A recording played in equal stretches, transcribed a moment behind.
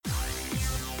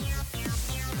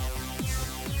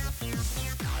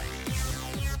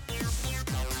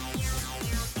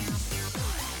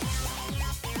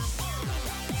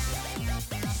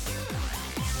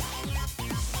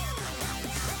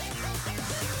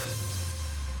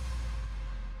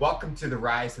Welcome to the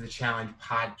Rise to the Challenge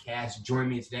podcast. Join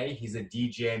me today. He's a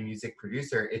DJ and music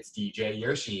producer. It's DJ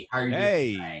Yoshi. How are you doing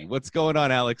Hey, today? what's going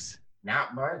on, Alex?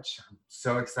 Not much. I'm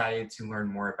so excited to learn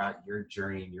more about your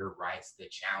journey and your Rise to the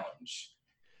Challenge.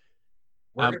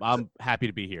 I'm happy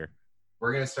to be here.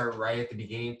 We're going to start right at the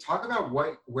beginning. Talk about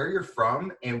where you're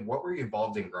from and what were you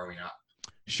involved in growing up?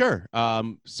 Sure.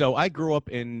 So I grew up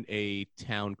in a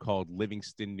town called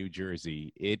Livingston, New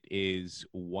Jersey. It is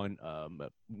one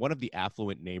of the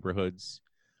affluent neighborhoods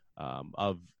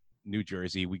of New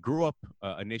Jersey. We grew up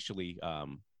initially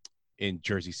in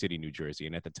Jersey City, New Jersey,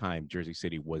 and at the time, Jersey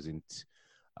City wasn't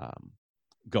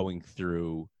going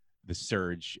through the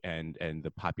surge and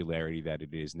the popularity that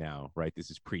it is now, right?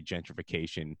 This is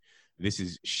pre-gentrification. This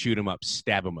is shoot 'em up,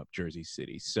 stab 'em up Jersey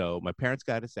City. So my parents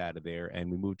got us out of there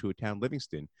and we moved to a town,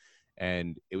 Livingston,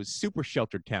 and it was super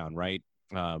sheltered town, right?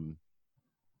 I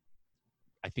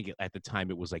think at the time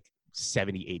it was like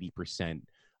 70-80%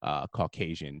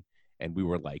 Caucasian, and we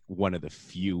were like one of the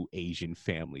few Asian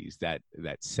families that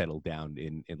settled down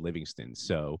in Livingston.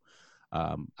 So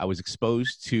I was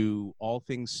exposed to all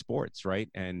things sports,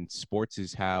 right? And sports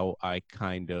is how I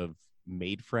kind of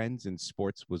made friends, and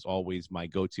sports was always my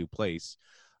go-to place.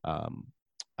 I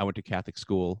went to Catholic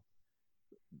school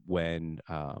when,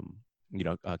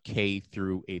 K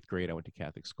through 8th grade, I went to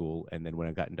Catholic school. And then when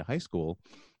I got into high school,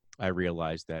 I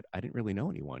realized that I didn't really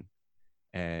know anyone.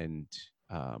 And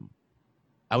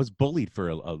I was bullied for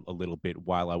a little bit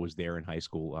while I was there in high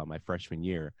school, my freshman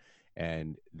year.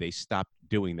 And they stopped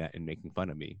doing that and making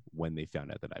fun of me when they found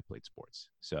out that I played sports.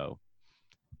 So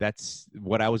that's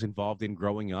what I was involved in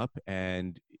growing up.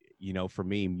 And, for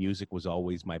me, music was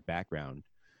always my background.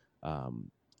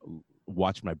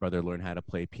 Watched my brother learn how to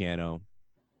play piano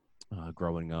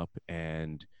growing up.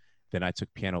 And then I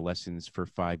took piano lessons for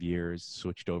 5 years,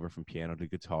 switched over from piano to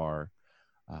guitar,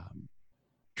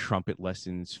 trumpet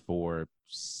lessons for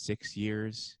 6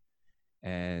 years.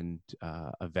 And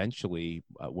eventually,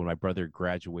 when my brother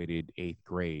graduated 8th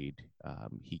grade,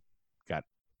 he got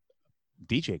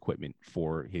DJ equipment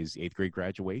for his 8th grade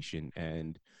graduation.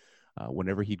 And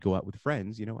whenever he'd go out with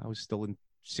friends, I was still in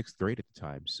 6th grade at the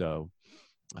time. So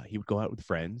he would go out with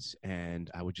friends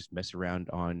and I would just mess around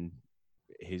on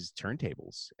his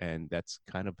turntables. And that's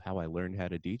kind of how I learned how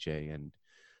to DJ. And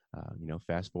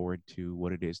fast forward to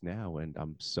what it is now, and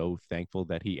I'm so thankful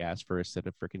that he asked for a set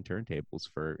of freaking turntables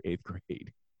for 8th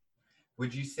grade.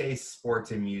 Would you say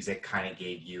sports and music kind of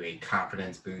gave you a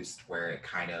confidence boost where it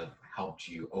kind of helped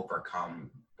you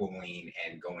overcome bullying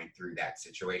and going through that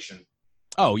situation?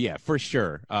 Oh, yeah, for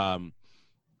sure.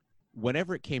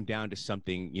 Whenever it came down to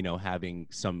something, having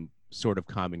some sort of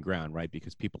common ground, right?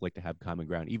 Because people like to have common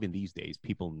ground. Even these days,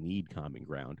 people need common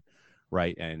ground,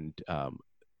 right? And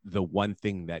the one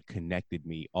thing that connected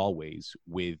me always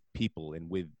with people and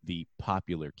with the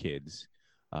popular kids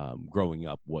growing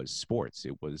up was sports.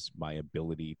 It was my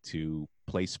ability to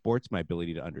play sports, my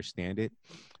ability to understand it,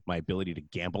 my ability to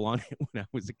gamble on it when I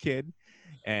was a kid.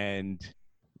 And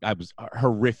I was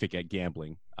horrific at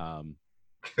gambling.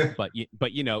 But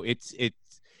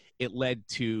it led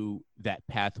to that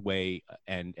pathway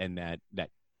and that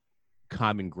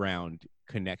common ground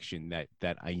connection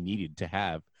that I needed to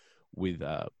have with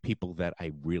people that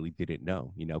I really didn't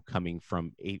know. Coming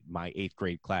from my 8th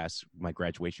grade class, my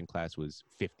graduation class was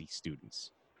 50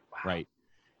 students, Wow. right?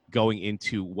 Going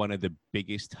into one of the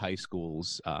biggest high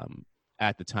schools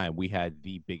at the time, we had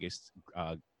the biggest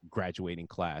graduating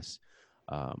class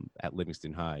at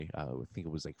Livingston High. I think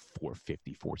it was like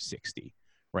 450, 460,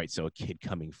 right? So a kid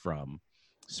coming from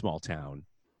small town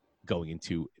going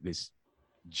into this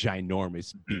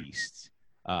ginormous beast.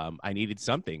 I needed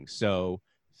something. So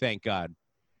thank God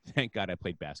I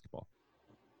played basketball.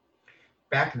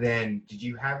 Back then, did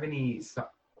you have any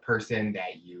person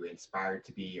that you inspired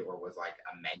to be or was like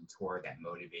a mentor that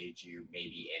motivated you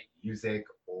maybe in music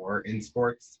or in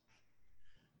sports?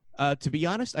 To be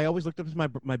honest, I always looked up to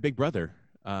my big brother.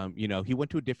 He went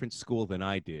to a different school than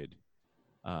I did.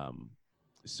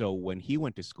 So when he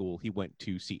went to school, he went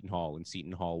to Seton Hall, and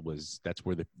Seton Hall that's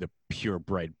where the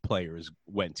purebred players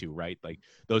went to, right? Like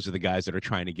those are the guys that are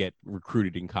trying to get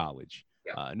recruited in college.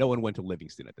 Yeah. No one went to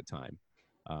Livingston at the time.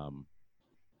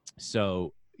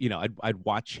 So, I'd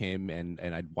watch him and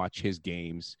I'd watch his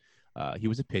games. He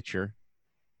was a pitcher,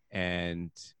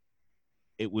 and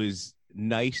it was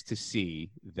nice to see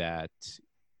that,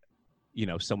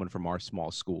 someone from our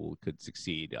small school could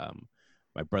succeed.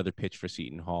 My brother pitched for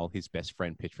Seton Hall. His best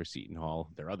friend pitched for Seton Hall.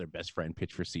 Their other best friend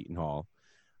pitched for Seton Hall.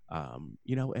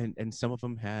 And some of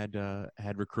them had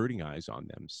recruiting eyes on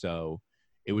them. So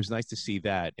it was nice to see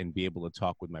that and be able to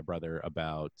talk with my brother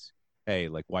about, hey,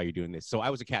 like, why are you doing this? So I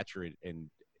was a catcher in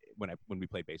when we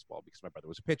played baseball because my brother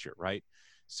was a pitcher, right?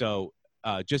 So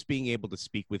just being able to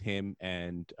speak with him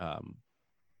and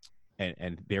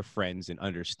their friends and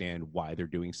understand why they're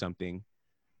doing something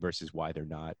versus why they're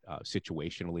not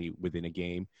situationally within a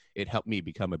game, it helped me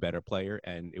become a better player.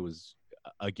 And it was,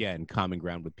 again, common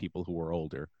ground with people who were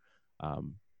older.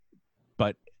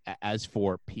 But as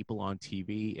for people on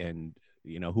TV and,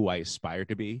 who I aspire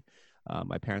to be,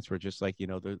 my parents were just like,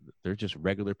 they're just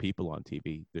regular people on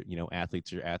TV.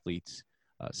 Athletes are athletes,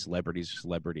 celebrities are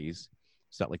celebrities.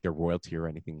 It's not like they're royalty or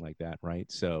anything like that,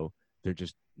 right? So they're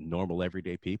just normal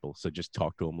everyday people. So just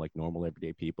talk to them like normal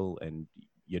everyday people, and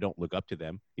you don't look up to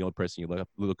them. The only person you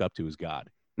look up to is God.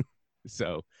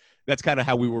 So that's kind of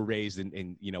how we were raised,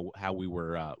 and how we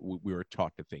were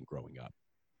taught to think growing up.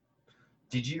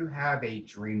 Did you have a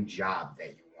dream job that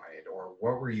you wanted, or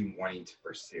what were you wanting to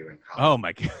pursue in college? Oh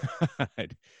my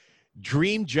God.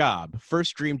 Dream job.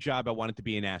 First dream job, I wanted to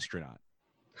be an astronaut.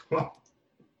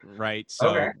 Right. So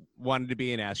Okay. wanted to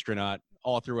be an astronaut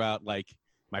all throughout, like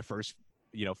my first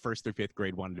through fifth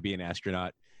grade, wanted to be an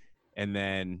astronaut. And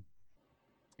then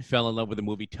fell in love with the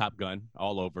movie Top Gun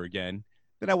all over again.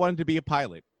 Then I wanted to be a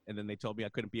pilot. And then they told me I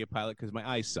couldn't be a pilot because my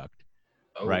eyes sucked.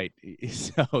 Oh. Right.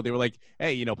 So they were like,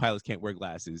 hey, pilots can't wear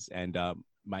glasses. And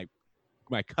my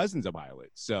cousin's a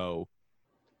pilot. So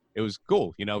it was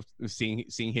cool,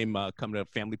 seeing him come to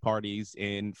family parties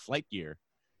in flight gear.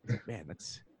 Man,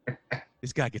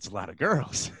 this guy gets a lot of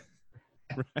girls.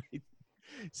 Right.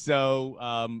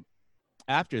 So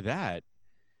after that,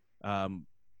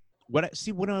 when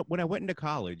I went into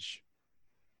college,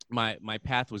 my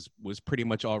path was pretty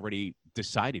much already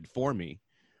decided for me.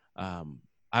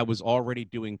 I was already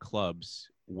doing clubs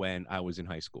when I was in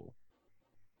high school.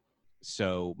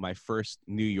 So my first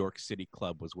New York City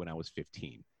club was when I was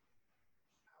 15.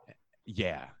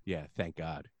 Yeah, thank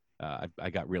God. I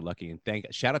got real lucky, and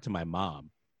shout out to my mom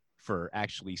for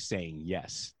actually saying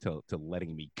yes to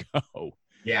letting me go.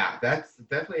 Yeah, that's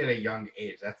definitely at a young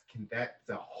age. That's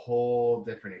a whole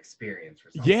different experience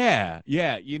for someone.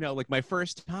 Yeah. Like my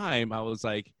first time, I was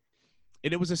like,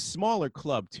 and it was a smaller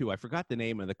club too. I forgot the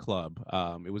name of the club.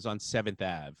 It was on 7th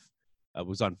Ave. It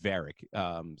was on Varick.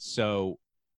 So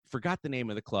forgot the name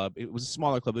of the club. It was a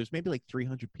smaller club. There's maybe like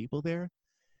 300 people there.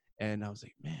 And I was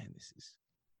like, man, this is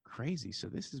crazy. So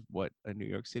this is what a New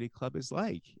York City club is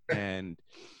like. And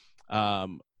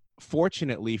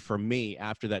fortunately for me,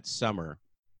 after that summer,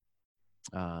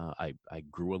 I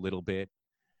grew a little bit.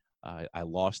 I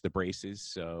lost the braces,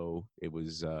 so it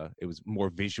was more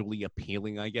visually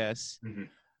appealing, I guess.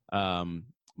 Mm-hmm.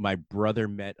 My brother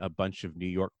met a bunch of New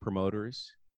York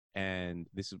promoters, and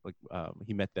this is like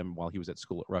he met them while he was at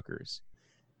school at Rutgers,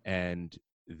 and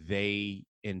they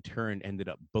in turn ended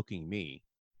up booking me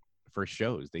for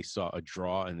shows. They saw a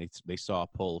draw and they saw a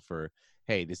pull for,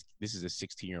 hey, this is a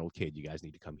 16-year-old kid. You guys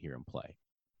need to come here and play.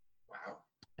 Wow.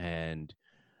 And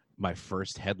my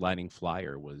first headlining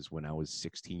flyer was when I was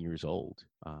 16 years old.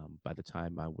 By the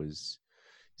time I was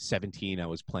 17, I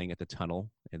was playing at the Tunnel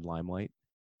in Limelight,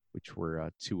 which were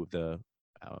two of the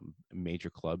major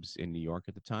clubs in New York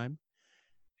at the time.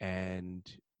 And,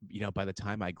 by the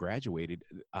time I graduated,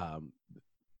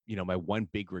 my one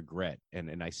big regret,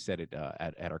 and I said it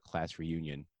at our class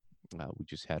reunion, we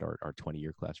just had our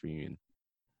 20-year class reunion,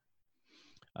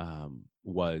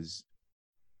 was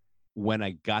when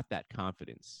I got that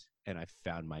confidence and I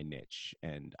found my niche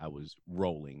and I was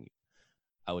rolling.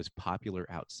 I was popular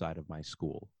outside of my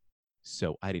school,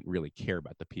 so I didn't really care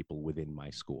about the people within my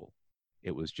school.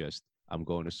 It was just, I'm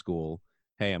going to school.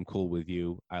 Hey, I'm cool with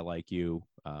you. I like you.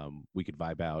 We could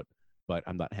vibe out, but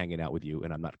I'm not hanging out with you,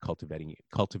 and I'm not cultivating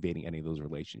any of those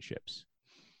relationships.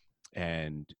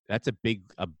 And that's a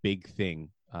big thing.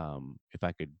 If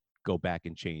I could go back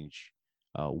and change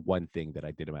one thing that I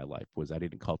did in my life, was I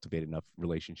didn't cultivate enough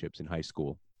relationships in high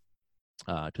school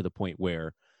to the point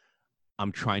where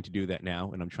I'm trying to do that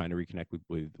now, and I'm trying to reconnect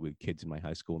with kids in my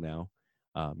high school now,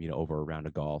 over a round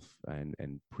of golf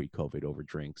and pre-COVID over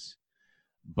drinks.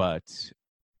 But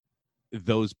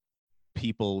those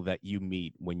people that you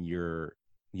meet when you're,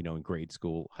 in grade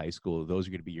school, high school, those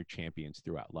are going to be your champions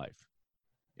throughout life.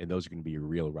 And those are going to be your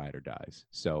real ride or dies.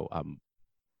 So I'm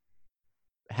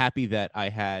happy that I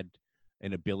had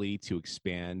an ability to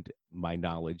expand my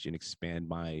knowledge and expand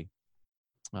my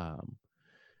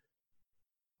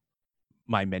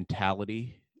my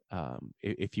mentality,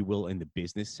 if you will, in the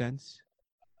business sense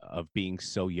of being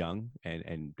so young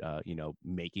and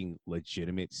making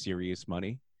legitimate, serious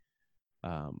money.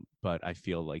 But I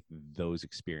feel like those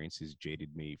experiences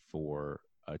jaded me for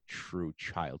a true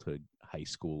childhood high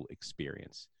school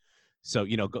experience. So,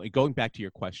 going back to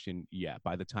your question, yeah,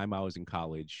 by the time I was in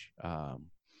college,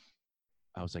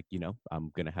 I was like,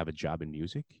 I'm going to have a job in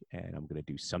music and I'm going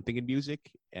to do something in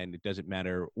music. And it doesn't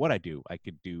matter what I do. I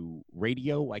could do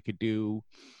radio, I could do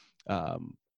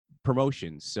um,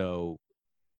 promotions. So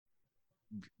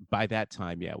by that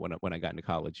time, yeah, when I got into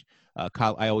college,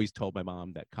 I always told my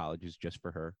mom that college is just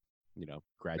for her.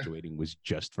 Graduating was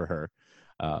just for her.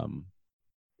 Um,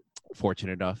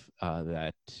 Fortunate enough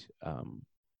that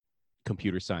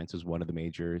computer science was one of the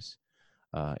majors,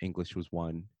 English was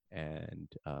one, and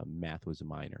math was a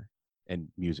minor, and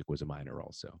music was a minor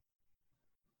also.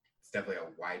 It's definitely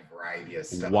a wide variety of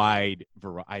stuff. Wide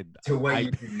variety to what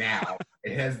you do now.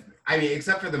 It has, I mean,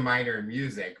 except for the minor in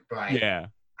music, but yeah.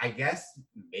 I guess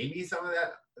maybe some of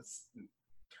that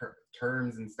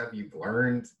terms and stuff you've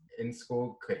learned in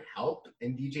school could help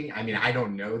in DJing. I mean, I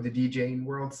don't know the DJing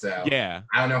world, so Yeah.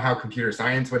 I don't know how computer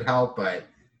science would help, but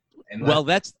well,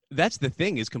 that's the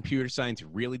thing, is computer science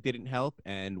really didn't help.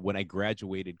 And when I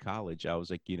graduated college, I was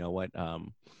like, you know what?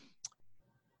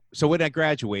 So when I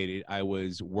graduated, I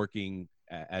was working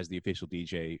as the official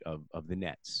DJ of the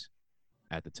Nets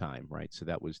at the time, right? So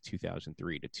that was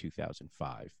 2003 to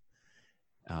 2005,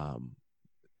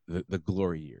 the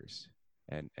glory years.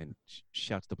 And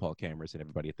shouts to Paul Cameras and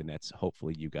everybody at the Nets.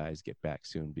 Hopefully you guys get back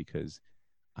soon, because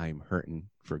I'm hurting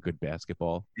for good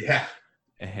basketball. Yeah.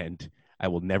 And I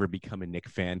will never become a Knick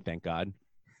fan, thank God.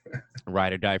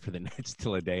 Ride or die for the Nets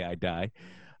till the day I die.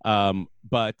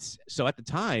 But so at the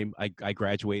time, I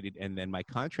graduated, and then my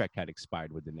contract had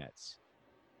expired with the Nets.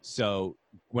 So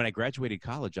when I graduated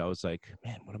college, I was like,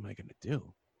 man, what am I going to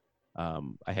do?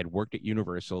 I had worked at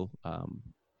Universal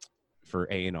for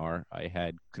A&R. I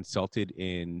had consulted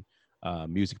in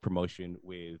music promotion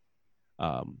with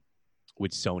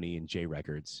Sony and J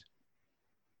Records.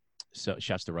 So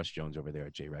shouts to Russ Jones over there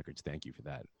at J Records. Thank you for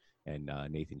that. And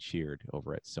Nathan Sheard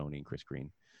over at Sony, and Chris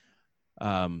Green.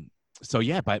 So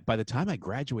yeah, by the time I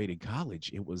graduated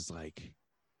college, it was like,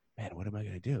 man, what am I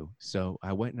going to do? So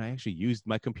I went and I actually used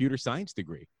my computer science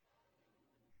degree.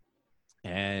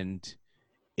 And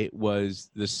it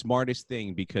was the smartest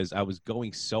thing, because I was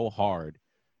going so hard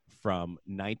from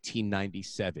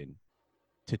 1997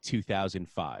 to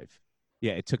 2005.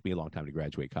 Yeah, it took me a long time to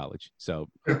graduate college. So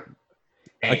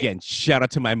again, shout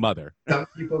out to my mother. Some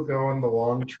people go on the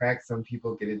long track. Some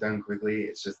people get it done quickly.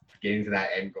 It's just getting to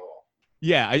that end goal.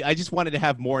 Yeah, I just wanted to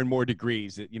have more and more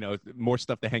degrees, more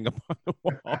stuff to hang up on the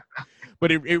wall.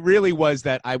 But it really was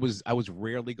that I was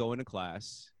rarely going to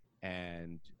class,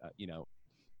 and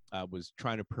I was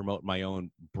trying to promote my own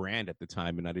brand at the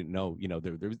time, and I didn't know,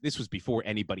 this was before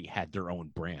anybody had their own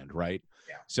brand, right?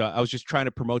 Yeah. So I was just trying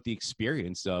to promote the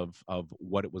experience of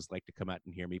what it was like to come out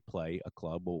and hear me play a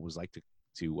club, what it was like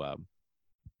to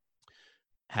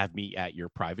have me at your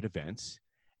private events.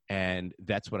 And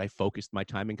that's what I focused my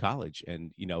time in college.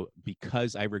 And,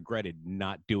 because I regretted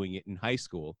not doing it in high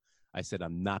school, I said,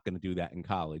 I'm not going to do that in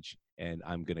college. And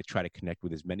I'm going to try to connect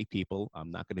with as many people. I'm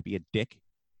not going to be a dick.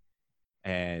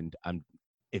 And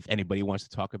if anybody wants to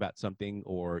talk about something,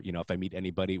 or, if I meet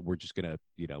anybody, we're just going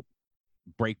to,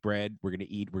 break bread. We're going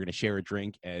to eat. We're going to share a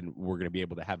drink, and we're going to be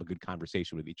able to have a good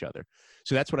conversation with each other.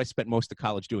 So that's what I spent most of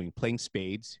college doing: playing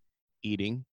spades,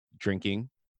 eating, drinking,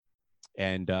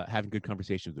 and having good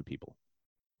conversations with people,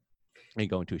 and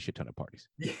going to a shit ton of parties.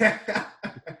 Yeah.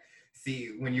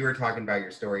 See, when you were talking about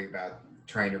your story about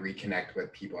trying to reconnect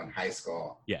with people in high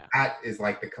school, yeah, that is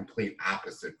like the complete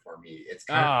opposite for me. It's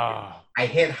kind of, I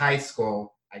hit high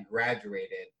school, I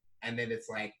graduated, and then it's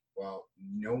like, well,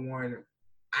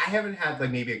 I haven't had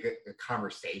like maybe a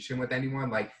conversation with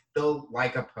anyone. Like, they'll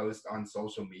like a post on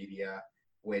social media,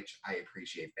 which I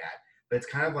appreciate that. But it's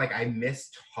kind of like I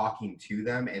miss talking to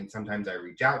them, and sometimes I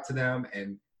reach out to them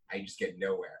and I just get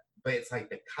nowhere. But it's like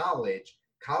the college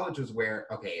was where,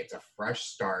 okay, it's a fresh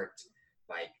start.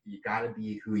 Like, you got to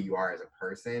be who you are as a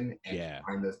person, and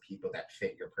find those people that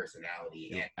fit your personality.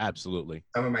 Yeah, and absolutely.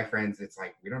 Some of my friends, it's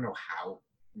like, we don't know how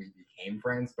we became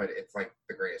friends, but it's like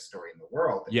the greatest story in the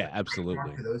world. Yeah, like, absolutely. I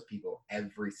talk to those people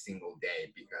every single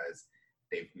day because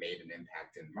they've made an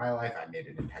impact in my life. I made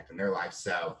an impact in their life.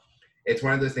 So it's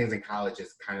one of those things in college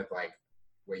is kind of like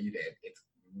what you did. It's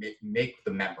make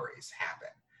the memories happen.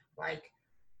 Like,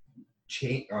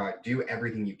 do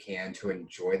everything you can to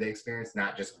enjoy the experience,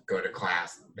 not just go to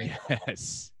class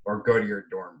or go to your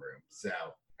dorm room. So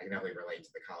I can definitely relate to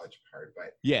the college part,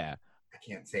 but yeah, I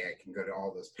can't say I can go to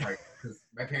all those parties because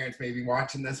my parents may be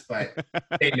watching this, but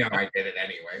they know I did it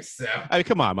anyway. So I mean,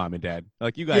 come on, mom and dad,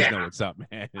 like, you guys know what's up,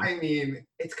 man. I mean,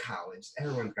 it's college.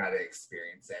 Everyone's got to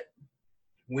experience it.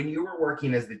 When you were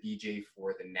working as the DJ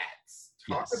for the Nets,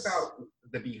 talk about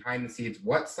the behind the scenes,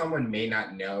 what someone may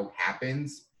not know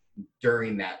happens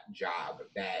during that job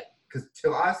that because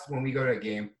to us, when we go to a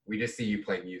game, we just see you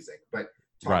play music. But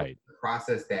talk Right. about the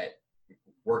process that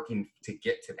working to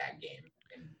get to that game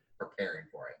and preparing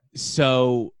for it.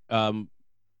 So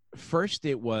first,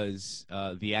 it was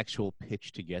the actual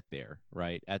pitch to get there.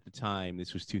 Right at the time,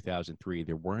 this was 2003.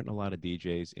 There weren't a lot of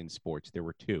DJs in sports. There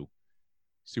were two: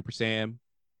 Super Sam,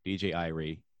 DJ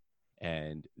Irie,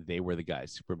 and they were the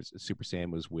guys. Super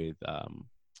Sam was with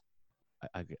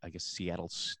I guess Seattle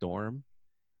Storm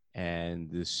and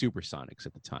the Supersonics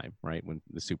at the time, right? When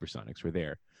the Supersonics were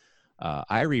there.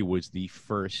 Irie was the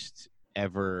first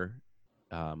ever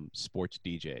sports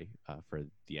DJ for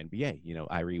the NBA. You know,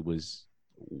 Irie was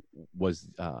with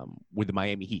the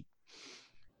Miami Heat.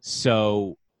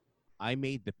 So I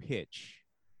made the pitch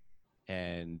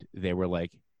and they were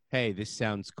like, hey, this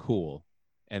sounds cool.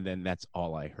 And then that's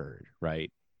all I heard,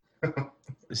 right?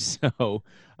 So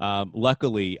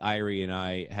luckily, Irie and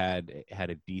I had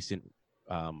a decent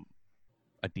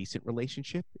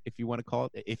relationship, if you want to call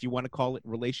it. If you want to call it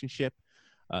relationship,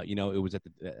 you know, it was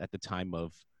at the time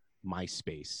of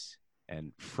MySpace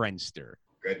and Friendster.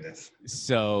 Goodness.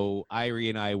 So Irie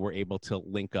and I were able to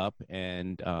link up,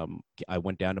 and I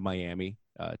went down to Miami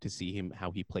to see him,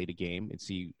 how he played a game, and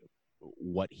see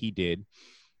what he did.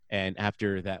 And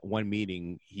after that one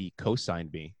meeting, he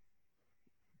co-signed me,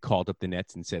 called up the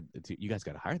Nets and said, you guys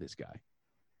got to hire this guy.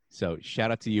 So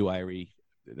shout out to you, Irie.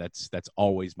 That's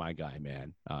always my guy,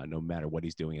 man. No matter what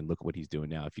he's doing, and look what he's doing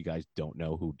now. If you guys don't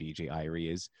know who DJ Irie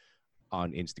is,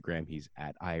 on Instagram, he's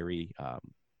at Irie.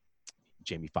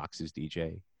 Jamie Foxx's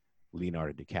DJ,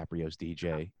 Leonardo DiCaprio's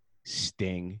DJ,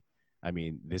 Sting. I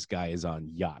mean, this guy is on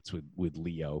yachts with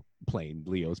Leo, playing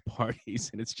Leo's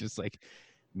parties, and it's just like,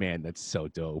 man, that's so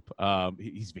dope.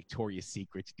 He's Victoria's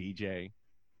Secret's DJ.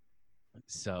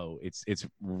 So it's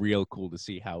real cool to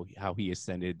see how he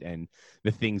ascended, and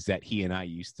the things that he and I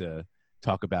used to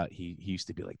talk about. He used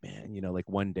to be like, man, you know, like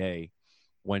one day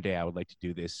I would like to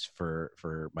do this for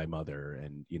my mother.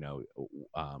 And, you know,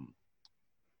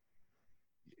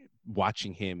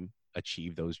 watching him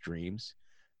achieve those dreams,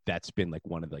 that's been like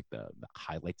one of like the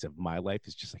highlights of my life.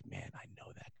 Is just like, man, I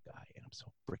know that guy and I'm so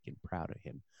freaking proud of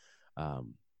him.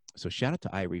 So shout out to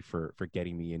Irie for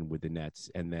getting me in with the Nets.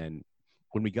 And then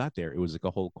when we got there, it was like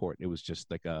a whole court. It was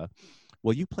just like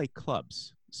well, you play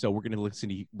clubs, so we're gonna come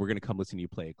listen to you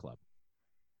play a club.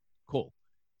 Cool.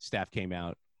 Staff came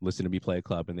out, listened to me play a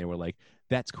club, and they were like,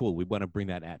 that's cool. We want to bring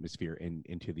that atmosphere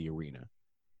into the arena.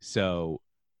 So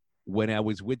when I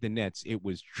was with the Nets, it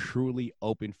was truly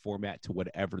open format to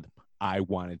whatever I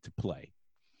wanted to play.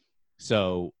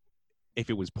 So if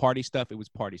it was party stuff, it was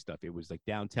party stuff. It was like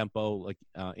down tempo, like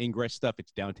ingress stuff.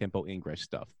 It's down tempo ingress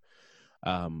stuff.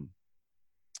 At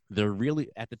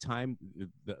the time,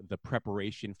 the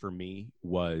preparation for me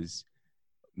was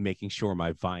making sure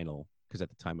my vinyl, because at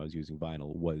the time I was using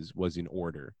vinyl, was in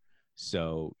order.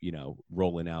 So, you know,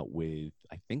 rolling out with,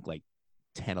 I think, like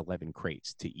 10, 11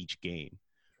 crates to each game,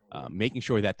 making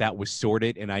sure that was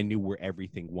sorted and I knew where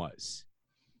everything was.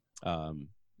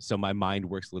 So my mind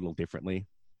works a little differently.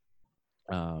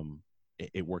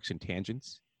 It works in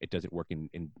tangents. It doesn't work in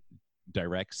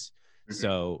directs. Mm-hmm.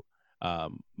 So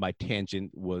my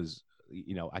tangent was,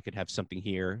 you know, I could have something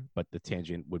here, but the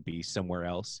tangent would be somewhere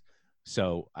else.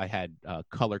 So I had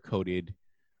color-coded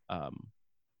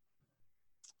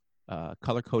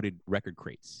record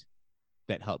crates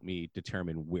that helped me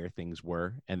determine where things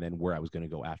were and then where I was going to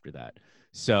go after that.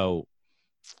 So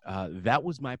that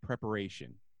was my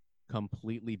preparation,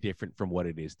 completely different from what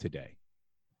it is today.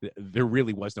 There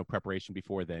really was no preparation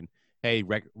before then. Hey,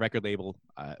 record label,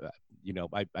 you know,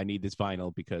 I need this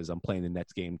vinyl because I'm playing the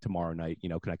Nets game tomorrow night. You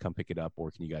know, can I come pick it up,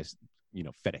 or can you guys, you know,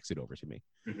 FedEx it over to me?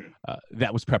 Mm-hmm.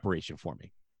 That was preparation for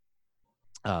me.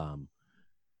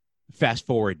 Fast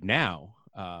forward now,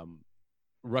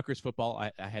 Rutgers football,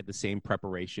 I had the same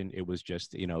preparation. It was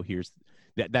just, you know,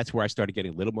 that's where I started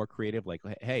getting a little more creative. Like,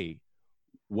 hey,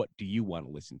 what do you want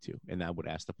to listen to? And I would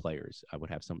ask the players. I would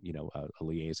have some, you know, a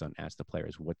liaison ask the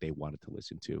players what they wanted to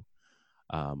listen to.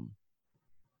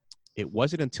 It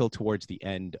wasn't until towards the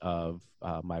end of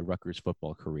my Rutgers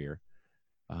football career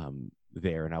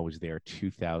there, and I was there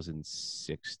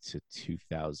 2006 to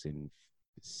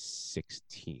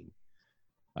 2016.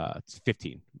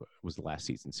 15 was the last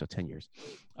season, so 10 years,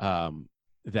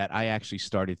 that I actually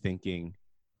started thinking,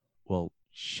 well,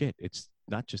 shit, it's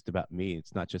not just about me.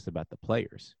 It's not just about the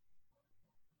players.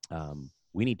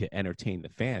 We need to entertain the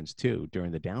fans too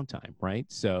during the downtime, right?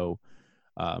 So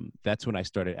that's when I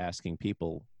started asking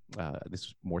people, this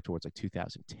was more towards like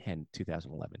 2010,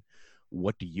 2011,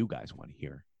 what do you guys want to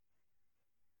hear?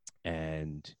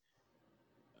 And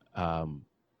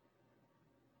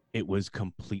it was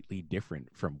completely different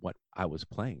from what I was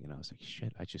playing. And I was like,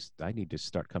 shit, I need to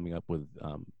start coming up with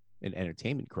an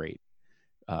entertainment crate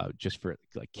just for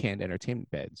like canned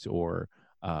entertainment beds, or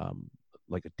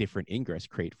like a different ingress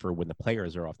crate for when the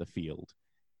players are off the field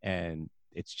and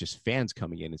it's just fans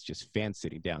coming in. It's just fans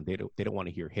sitting down. They don't want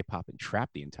to hear hip hop and trap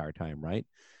the entire time, right?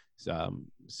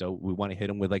 So we want to hit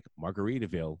them with like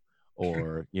Margaritaville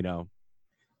or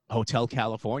Hotel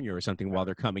California or something while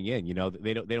they're coming in.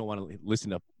 They don't want to listen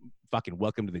to fucking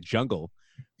Welcome to the Jungle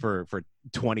for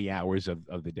 20 hours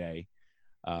of the day.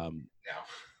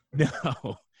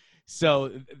 No.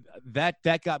 So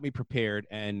that got me prepared,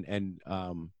 and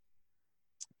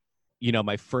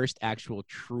my first actual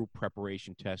true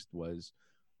preparation test was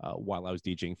while I was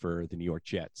DJing for the New York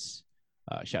Jets.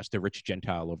 Shouts to Rich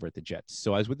Gentile over at the Jets.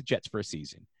 So I was with the Jets for a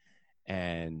season,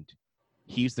 and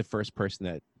he's the first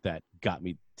person that got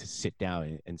me to sit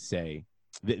down and say,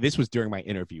 this was during my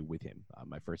interview with him,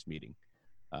 my first meeting.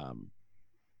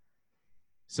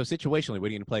 So situationally, what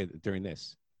are you going to play during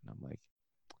this? And I'm like,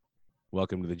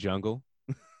 Welcome to the Jungle.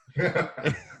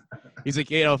 He's like,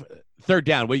 third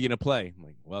down, what are you going to play? I'm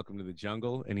like, Welcome to the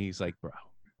Jungle. And he's like, bro.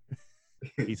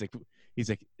 He's like,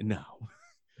 no.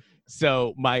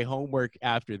 So my homework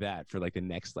after that for like the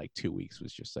next like 2 weeks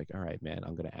was just like, all right, man,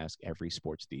 I'm going to ask every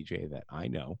sports DJ that I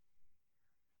know,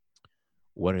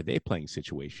 what are they playing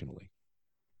situationally?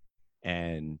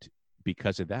 And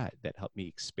because of that helped me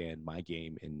expand my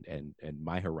game and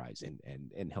my horizon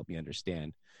and help me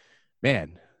understand,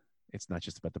 man, it's not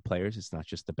just about the players. It's not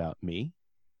just about me.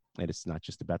 And it's not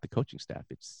just about the coaching staff.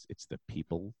 It's the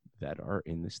people that are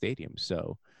in the stadium.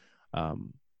 So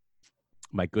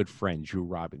my good friend, Drew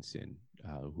Robinson,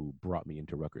 who brought me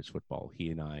into Rutgers football, he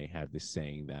and I have this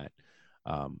saying that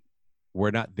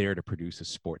we're not there to produce a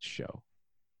sports show.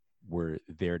 We're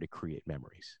there to create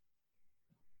memories.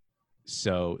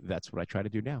 So that's what I try to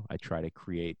do now. I try to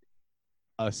create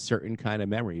a certain kind of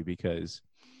memory because,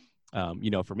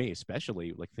 for me,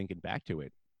 especially like thinking back to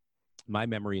it, my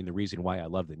memory and the reason why I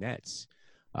love the Nets,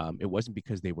 it wasn't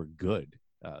because they were good.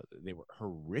 They were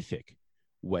horrific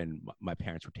when my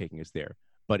parents were taking us there,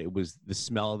 but it was the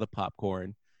smell of the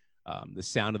popcorn, the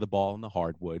sound of the ball on the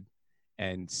hardwood,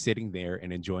 and sitting there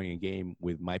and enjoying a game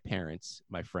with my parents,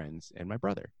 my friends, and my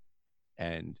brother.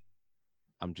 And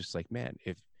I'm just like, man,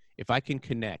 if I can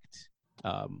connect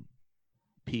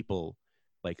people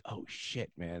like, oh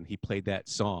shit, man, he played that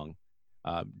song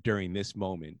during this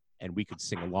moment and we could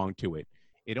sing along to it,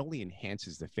 it only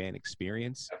enhances the fan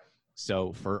experience.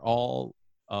 So for all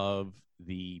of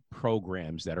the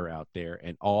programs that are out there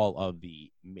and all of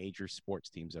the major sports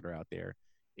teams that are out there,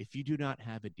 if you do not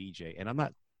have a DJ, and I'm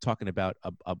not talking about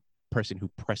a person who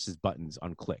presses buttons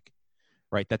on click,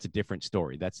 right? That's a different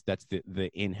story. That's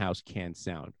the in-house canned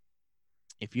sound.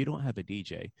 If you don't have a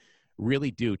DJ,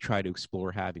 really do try to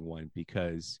explore having one,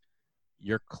 because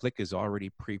your click is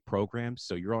already pre-programmed.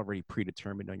 So you're already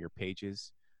predetermined on your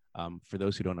pages. For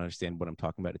those who don't understand what I'm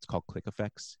talking about, it's called Click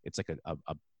Effects. It's like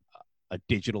a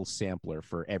digital sampler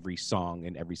for every song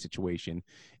and every situation.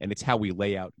 And it's how we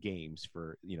lay out games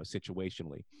for,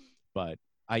 situationally. But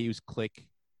I use Click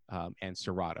and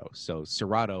Serato. So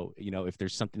Serato, if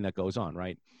there's something that goes on,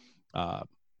 right?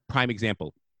 Prime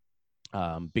example,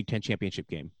 Big Ten championship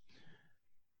game.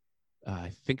 I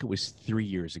think it was 3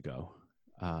 years ago.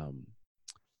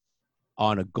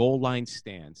 On a goal line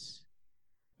stance,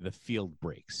 the field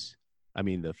breaks. I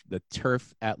mean, the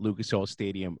turf at Lucas Oil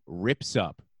Stadium rips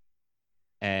up,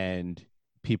 and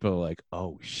people are like,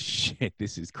 oh, shit,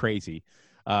 this is crazy.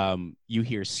 You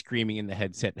hear screaming in the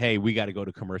headset, hey, we got to go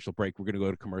to commercial break. We're going to go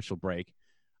to commercial break.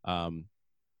 And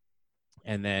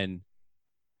then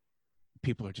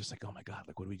people are just like, oh, my God,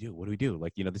 like, what do we do? What do we do?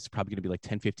 Like, this is probably going to be like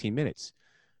 10, 15 minutes.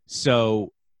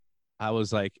 So I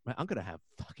was like, man, I'm going to have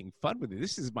fucking fun with it.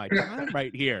 This is my time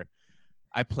right here.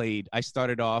 I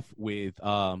started off with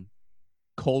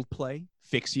Coldplay,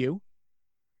 Fix You,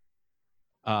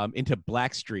 into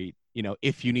Blackstreet,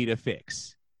 If You Need a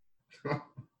Fix.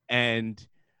 And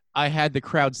I had the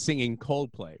crowd singing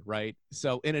Coldplay, right?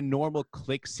 So in a normal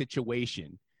click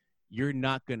situation, you're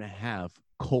not going to have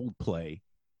Coldplay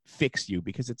Fix You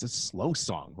because it's a slow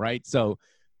song, right? So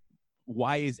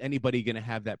why is anybody going to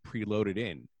have that preloaded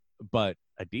in? But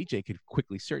a DJ could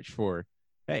quickly search for,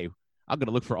 hey, I'm going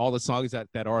to look for all the songs that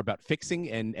are about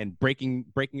fixing and breaking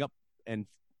up and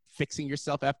fixing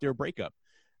yourself after a breakup.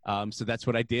 So that's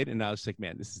what I did. And I was like,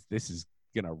 man, this is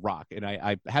going to rock. And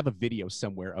I have a video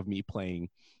somewhere of me playing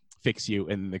Fix You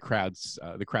and the crowds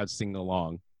singing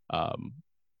along.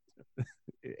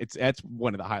 That's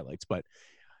one of the highlights, but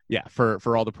yeah,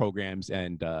 for all the programs.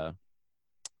 And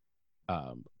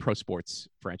pro sports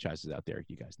franchises out there,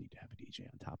 you guys need to have a DJ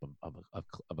on top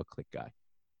of a click guy.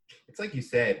 It's like you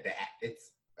said, that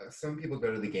it's some people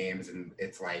go to the games and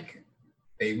it's like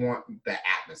they want the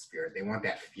atmosphere, they want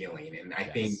that feeling, and I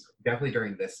think definitely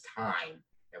during this time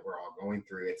that we're all going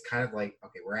through, it's kind of like,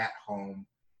 okay, we're at home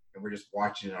and we're just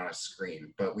watching it on a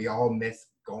screen, but we all miss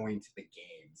going to the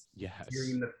games,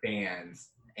 hearing the fans.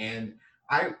 And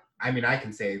I mean, I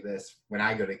can say this when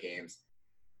I go to games.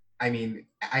 I mean,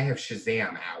 I have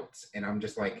Shazam out, and I'm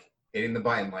just like hitting the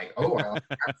button, like, oh, I like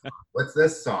that song. What's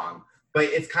this song? But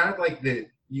it's kind of like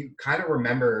you kind of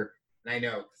remember, and I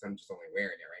know because I'm just only wearing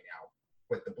it right now.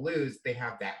 With the Blues, they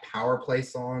have that power play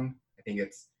song. I think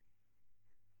it's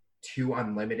To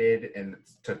Unlimited and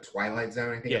to Twilight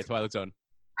Zone. I think. Yeah, Twilight Zone.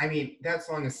 I mean, that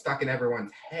song is stuck in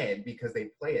everyone's head because they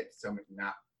play it so much.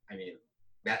 I mean,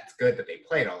 that's good that they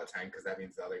play it all the time because that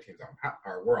means the other teams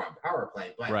we're on power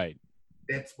play. But right.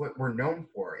 That's what we're known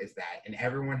for, is that, and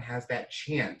everyone has that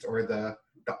chant or the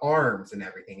arms and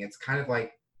everything. It's kind of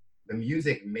like the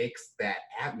music makes that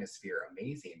atmosphere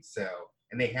amazing. So,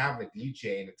 and they have a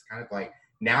DJ, and it's kind of like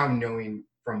now learning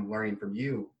from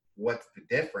you, what's the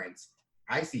difference?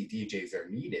 I see DJs are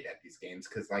needed at these games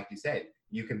because, like you said,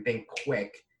 you can think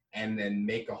quick and then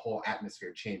make a whole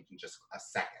atmosphere change in just a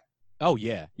second. Oh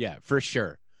yeah, for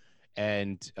sure.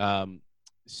 And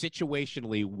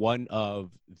situationally, one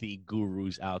of the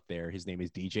gurus out there, his name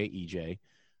is DJ EJ.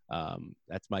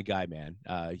 That's my guy, man.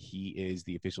 He is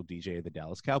the official DJ of the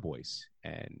Dallas Cowboys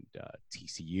and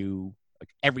TCU, like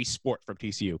every sport from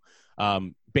TCU.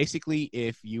 Basically,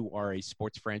 if you are a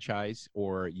sports franchise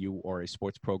or you are a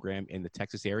sports program in the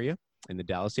Texas area, in the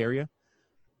Dallas area,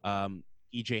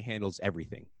 EJ handles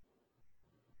everything.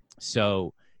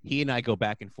 So he and I go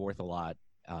back and forth a lot.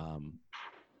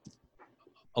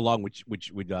 Along with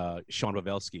Sean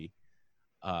Pavelski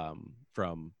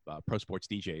from Pro Sports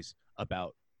DJs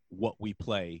about what we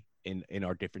play in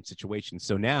our different situations.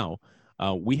 So now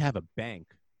we have a bank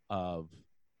of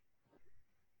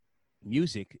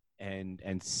music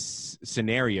and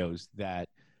scenarios that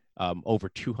over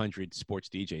 200 sports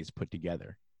DJs put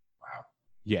together. Wow.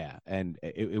 Yeah, and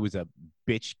it was a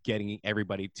bitch getting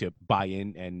everybody to buy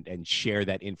in and share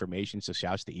that information. So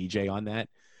shouts to EJ on that.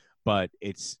 But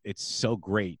it's so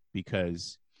great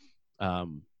because,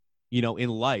 in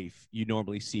life, you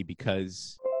normally see,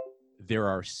 because there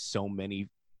are so many,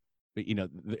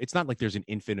 it's not like there's an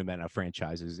infinite amount of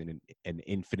franchises and an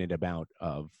infinite amount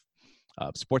of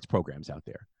sports programs out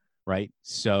there, right?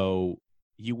 So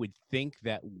you would think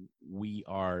that we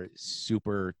are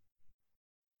super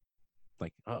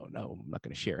like, oh, no, I'm not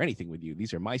going to share anything with you.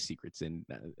 These are my secrets. And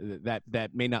that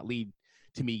may not lead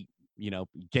to me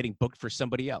getting booked for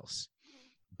somebody else.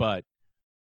 But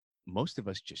most of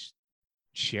us just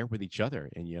share with each other,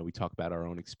 and we talk about our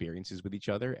own experiences with each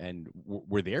other, and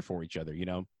we're there for each other.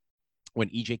 When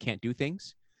EJ can't do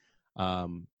things,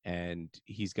 and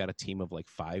he's got a team of like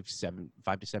 5 to 7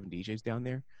 DJs down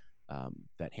there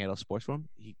that handle sports for him,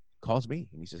 he calls me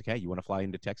and he says, "Okay, you want to fly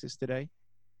into Texas today?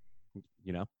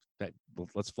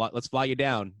 Let's fly you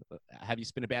down, have you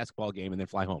spin a basketball game, and then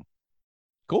fly home."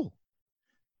 Cool.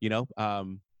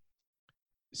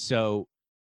 So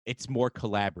it's more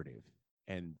collaborative,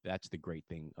 and that's the great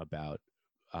thing about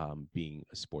being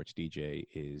a sports DJ,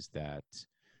 is that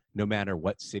no matter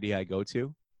what city I go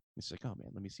to, it's like, oh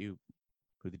man, let me see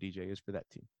who the DJ is for that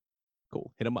team.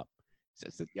 Cool, hit them up.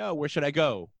 Says, yo, where should I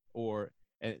go? Or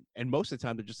and most of the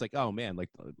time they're just like, oh man, like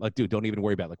dude, don't even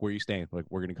worry about it. Like, where are you staying? Like,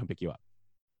 we're gonna come pick you up.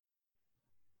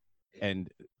 And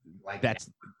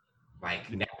that's like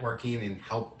networking, and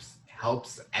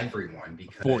helps everyone,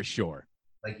 because for sure.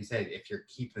 Like you said, if you're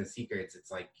keeping the secrets,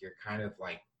 it's like you're kind of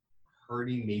like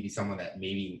hurting maybe someone that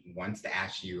maybe wants to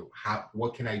ask you,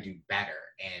 what can I do better?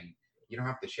 And you don't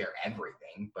have to share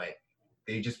everything, but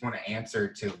they just want to answer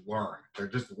to learn. They're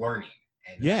just learning.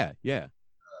 And yeah.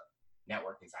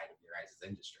 Networking side of your guys'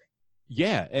 industry.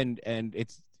 Yeah, and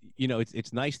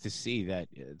it's nice to see that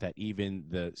even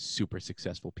the super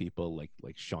successful people like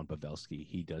Sean Pavelski,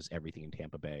 he does everything in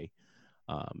Tampa Bay,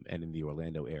 and in the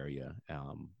Orlando area.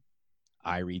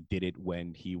 Irie did it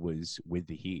when he was with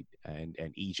the Heat, and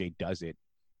EJ does it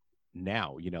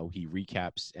now. He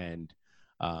recaps, and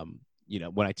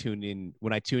when I tune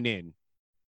in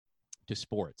to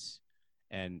sports,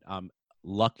 and I'm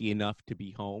lucky enough to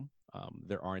be home.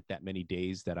 There aren't that many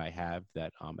days that I have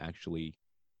that I'm actually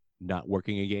not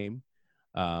working a game.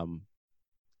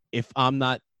 If I'm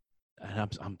not,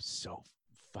 and I'm so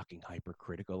fucking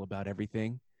hypercritical about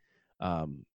everything.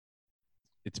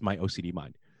 It's my OCD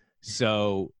mind.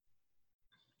 So,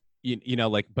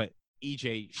 but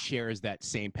EJ shares that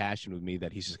same passion with me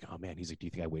that he's just like, oh man, he's like, do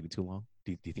you think I waited too long?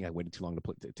 Do you think I waited too long to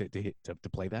play to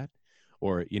play that?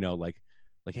 Or like,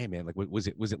 hey man, like was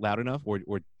it loud enough, or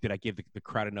did I give the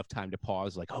crowd enough time to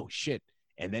pause, like, oh shit,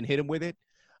 and then hit him with it?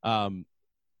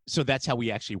 So that's how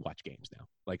we actually watch games now.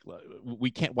 Like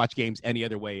we can't watch games any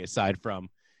other way aside from,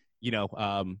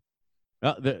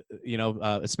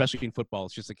 especially in football,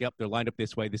 it's just like, yep, they're lined up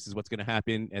this way. This is what's going to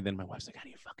happen. And then my wife's like, how do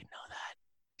you fucking know that?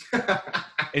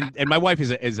 and my wife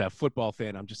is a football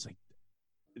fan. I'm just like,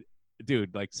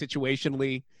 dude, like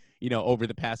situationally, over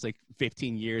the past like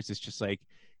 15 years, it's just like,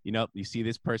 you see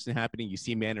this person happening, you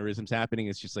see mannerisms happening.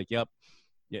 It's just like, yep,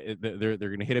 yeah, they're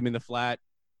going to hit him in the flat.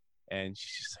 And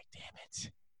she's just like, damn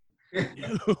it.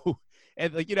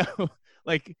 And like,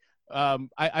 like,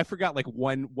 I forgot like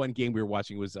one game we were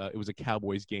watching was it was a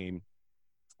Cowboys game,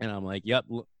 and I'm like, yep.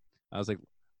 I was like,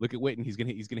 look at Witten, he's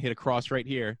gonna hit a cross right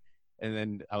here, and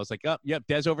then I was like, oh, yep,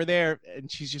 Dez over there,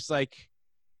 and she's just like,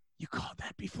 you called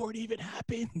that before it even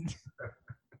happened.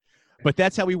 But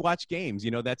that's how we watch games,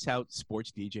 that's how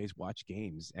sports DJs watch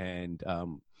games, and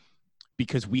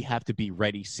because we have to be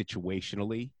ready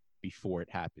situationally before it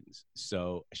happens.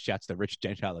 So shouts to Rich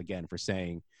Gentile again for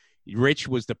saying, Rich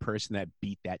was the person that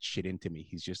beat that shit into me.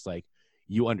 He's just like,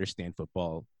 you understand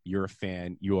football. You're a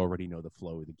fan. You already know the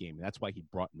flow of the game. And that's why he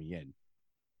brought me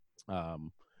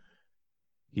in.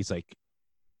 He's like,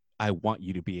 I want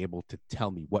you to be able to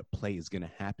tell me what play is going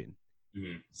to happen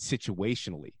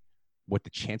situationally, what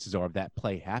the chances are of that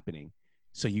play happening,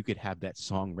 so you could have that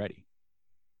song ready.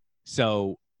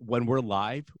 So when we're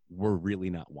live, we're really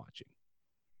not watching.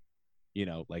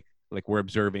 Like we're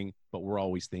observing, but we're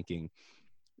always thinking.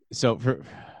 So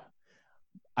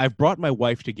I've brought my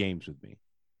wife to games with me,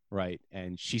 right?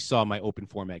 And she saw my open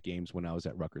format games when I was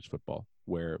at Rutgers football,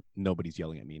 where nobody's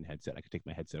yelling at me in headset. I could take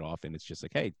my headset off, and it's just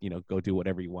like, hey, go do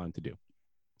whatever you want to do.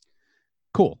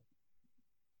 Cool.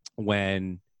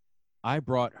 When I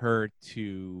brought her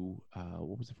to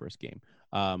what was the first game?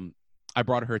 I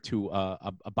brought her to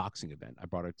a boxing event. I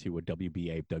brought her to a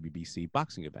WBA, WBC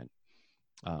boxing event.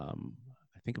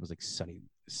 I think it was like Sonny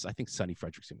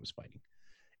Fredrickson was fighting.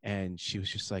 And she was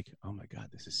just like, oh my God,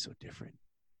 this is so different.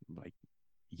 I'm like,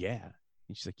 yeah.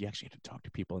 And she's like, you actually have to talk to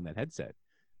people in that headset.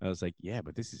 I was like, yeah,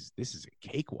 but this is a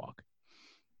cakewalk.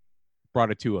 Brought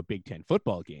her to a Big Ten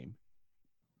football game.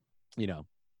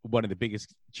 One of the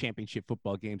biggest championship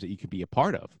football games that you could be a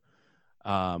part of.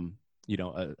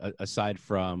 Aside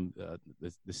from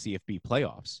the CFB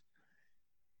playoffs.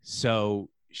 So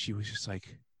she was just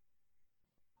like,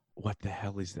 what the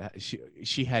hell is that?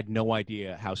 She had no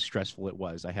idea how stressful it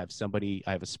was. I have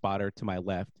a spotter to my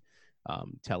left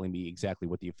telling me exactly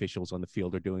what the officials on the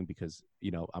field are doing, because,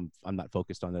 I'm not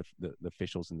focused on the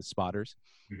officials and the spotters.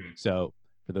 Mm-hmm. So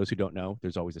for those who don't know,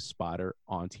 there's always a spotter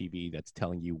on TV that's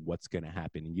telling you what's going to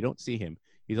happen. And you don't see him.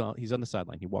 He's on the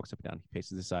sideline. He walks up and down. He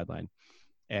paces the sideline.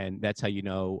 And that's how you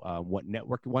know what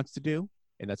network wants to do.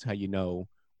 And that's how you know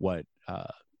what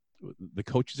the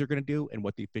coaches are going to do and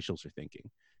what the officials are thinking.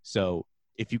 So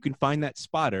if you can find that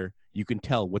spotter, you can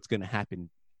tell what's going to happen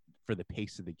for the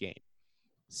pace of the game.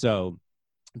 So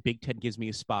Big Ten gives me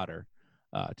a spotter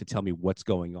to tell me what's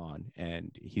going on.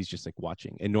 And he's just like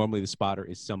watching. And normally the spotter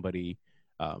is somebody,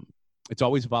 it's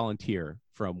always a volunteer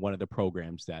from one of the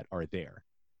programs that are there.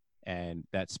 And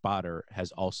that spotter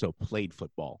has also played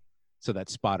football. So that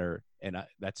spotter and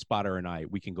I,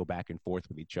 we can go back and forth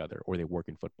with each other, or they work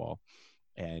in football,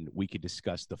 and we could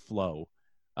discuss the flow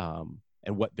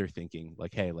and what they're thinking.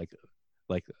 Like, hey, like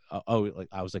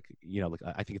I was like,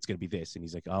 I think it's gonna be this, and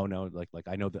he's like, oh no, like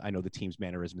I know the team's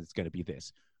mannerism. It's gonna be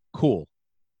this. Cool,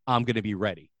 I'm gonna be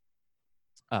ready.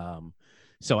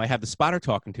 So I have the spotter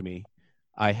talking to me.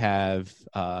 I have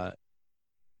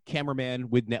cameraman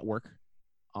with network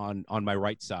on my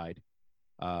right side.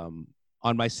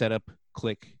 On my setup,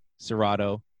 click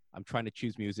Serato. I'm trying to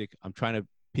choose music. I'm trying to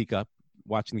peek up,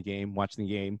 watching the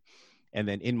game. And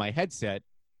then in my headset,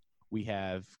 we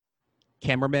have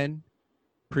cameramen,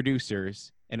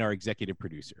 producers, and our executive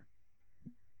producer.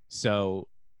 So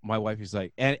my wife is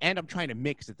like, and I'm trying to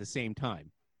mix at the same time.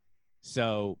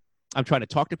 So I'm trying to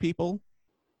talk to people,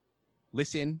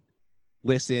 listen,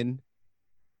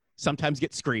 sometimes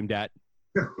get screamed at,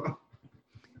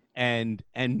 and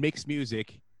mix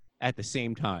music at the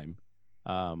same time.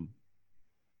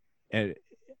 And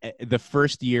the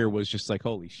first year was just like,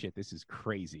 holy shit, this is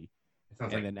crazy.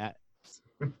 And then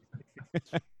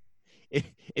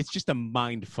it's just a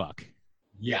mind fuck.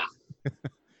 Yeah.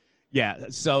 Yeah.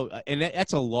 So, and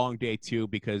that's a long day too,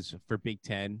 because for Big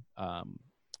Ten,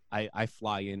 I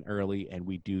fly in early and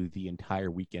we do the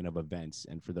entire weekend of events.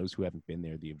 And for those who haven't been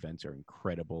there, the events are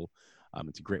incredible.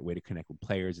 It's a great way to connect with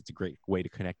players. It's a great way to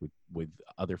connect with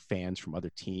other fans from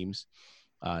other teams.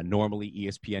 Normally,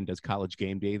 ESPN does College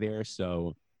Game Day there,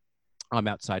 so I'm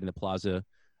outside in the plaza,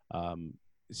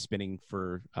 spinning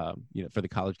for for the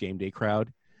College Game Day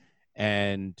crowd,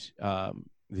 and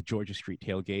the Georgia Street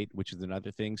tailgate, which is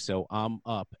another thing. So I'm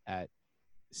up at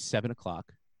 7:00,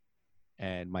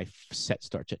 and my set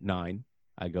starts at 9.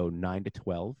 I go 9 to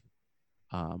 12.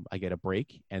 I get a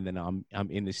break, and then I'm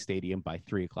in the stadium by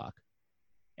 3:00,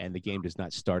 and the game does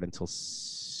not start until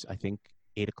I think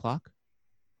 8:00.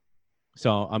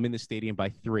 So I'm in the stadium by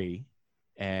 3,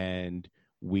 and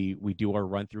we do our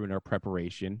run through and our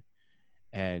preparation,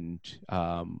 and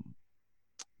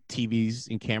TVs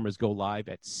and cameras go live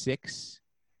at 6.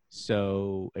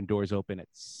 So, and doors open at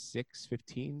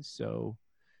 6:15. So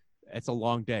it's a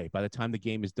long day. By the time the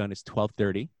game is done, it's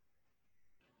 12:30.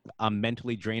 I'm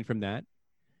mentally drained from that.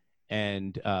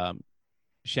 And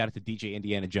shout out to DJ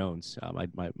Indiana Jones,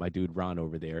 my dude Ron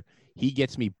over there. He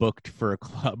gets me booked for a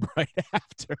club right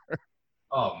after.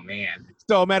 Oh man!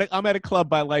 So I'm at a club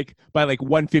by like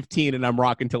 1:15, and I'm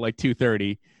rocking till like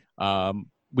 2:30.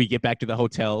 We get back to the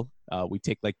hotel. We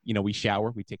take we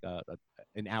shower. We take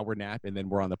an hour nap, and then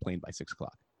we're on the plane by 6:00.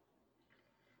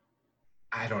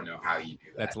 I don't know how you do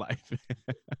that. That's life.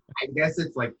 I guess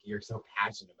it's like you're so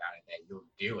passionate about it that you'll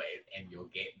do it and you'll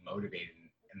get motivated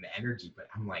and the energy. But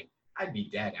I'm like, I'd be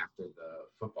dead after the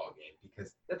football game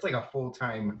because that's like a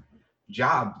full-time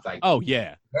job. Like, oh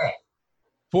yeah,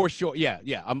 for sure. Yeah.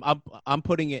 I'm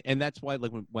putting it, and that's why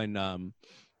like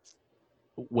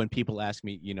when people ask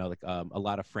me, a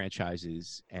lot of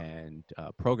franchises and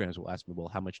programs will ask me, well,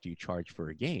 how much do you charge for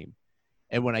a game?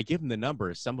 And when I give them the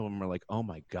numbers, some of them are like, oh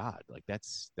my God, like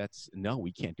that's no,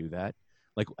 we can't do that.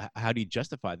 Like, how do you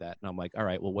justify that? And I'm like, all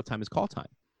right, well, what time is call time?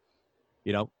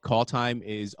 Call time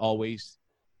is always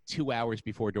 2 hours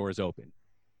before doors open.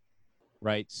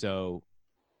 Right. So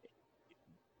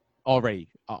already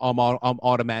I'm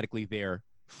automatically there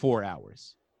 4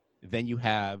 hours. Then you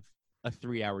have a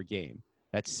 3-hour game.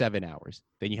 That's 7 hours.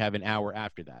 Then you have an hour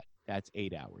after that. That's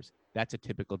 8 hours. That's a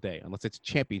typical day. Unless it's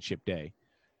championship day,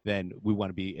 then we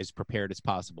want to be as prepared as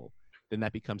possible. Then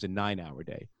that becomes a 9-hour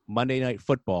day. Monday Night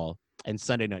Football and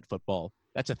Sunday Night Football,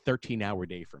 that's a 13-hour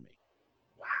day for me.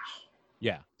 Wow.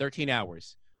 Yeah, 13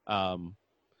 hours.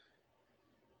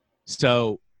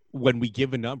 So when we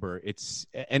give a number, it's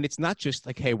not just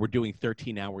like, hey, we're doing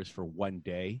 13 hours for one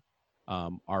day.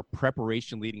 Our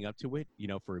preparation leading up to it,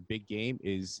 for a big game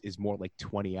is more like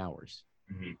 20 hours,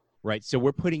 right? So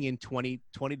we're putting in 20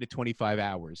 to 25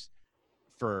 hours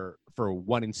for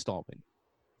one installment,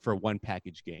 for one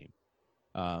package game.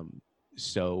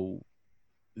 So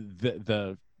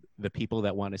the people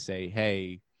that want to say,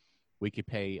 hey, we could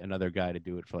pay another guy to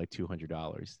do it for like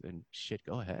 $200, then shit,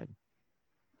 go ahead.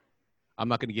 I'm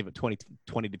not going to give it 20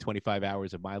 to 25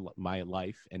 hours of my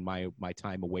life and my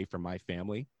time away from my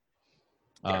family.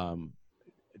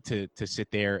 To sit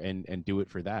there and do it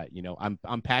for that.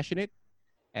 I'm passionate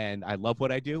and I love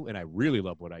what I do, and I really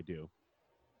love what I do,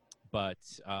 but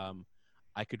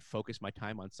I could focus my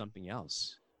time on something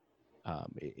else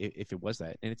if it was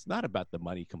that. And it's not about the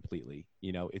money completely.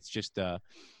 It's just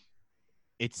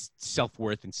it's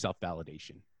self-worth and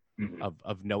self-validation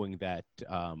of knowing that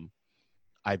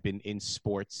I've been in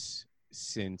sports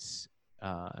since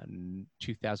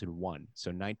 2001.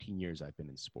 So 19 years I've been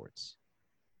in sports.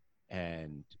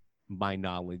 And my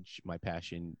knowledge, my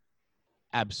passion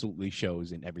absolutely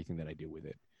shows in everything that I do with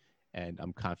it. And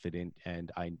I'm confident, and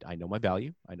I know my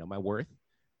value. I know my worth.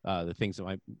 The things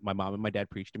that my mom and my dad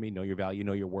preached to me: know your value,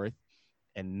 know your worth,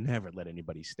 and never let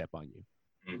anybody step on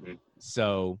you.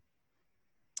 So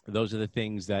those are the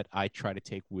things that I try to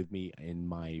take with me in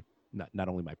my not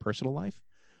only my personal life,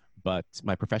 but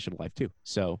my professional life too.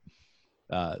 So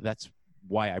that's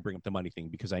why I bring up the money thing,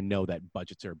 because I know that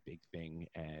budgets are a big thing,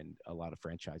 and a lot of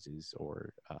franchises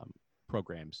or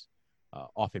programs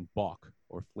often balk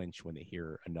or flinch when they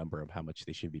hear a number of how much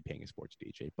they should be paying a sports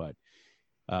DJ. But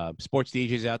sports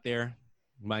DJs out there,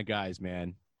 my guys,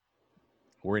 man,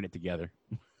 we're in it together.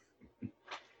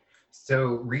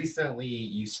 So recently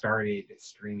you started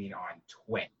streaming on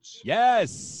Twitch.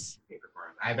 Yes.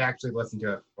 I've actually listened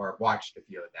to it or watched a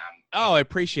few of them. Oh, I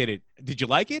appreciate it. Did you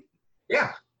like it?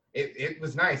 Yeah. It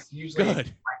was nice. Usually Good.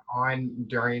 I'm on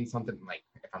during something, like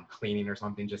if I'm cleaning or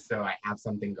something, just so I have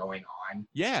something going on.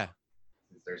 Yeah.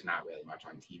 Since there's not really much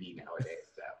on TV nowadays.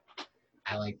 So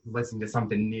I like to listen to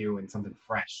something new and something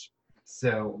fresh.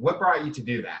 So what brought you to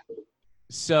do that?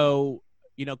 So,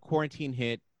 quarantine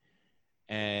hit.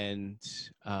 And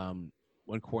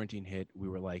when quarantine hit, we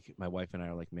were like, my wife and I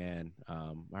are like, man,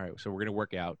 all right, so we're going to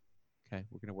work out. Okay,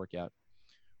 we're going to work out.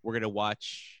 We're going to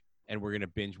watch and we're gonna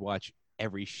binge watch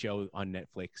every show on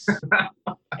Netflix,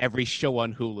 every show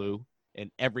on Hulu, and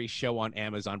every show on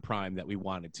Amazon Prime that we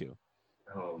wanted to.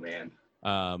 Oh man.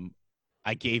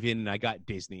 I gave in and I got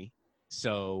Disney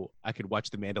so I could watch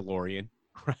The Mandalorian.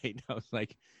 Right? I was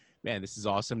like, man, this is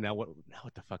awesome. Now what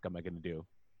the fuck am I gonna do?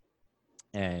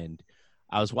 And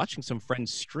I was watching some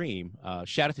friends stream.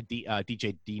 Shout out to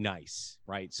DJ D Nice,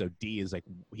 right? So D is like,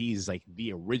 he's like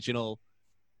the original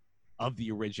of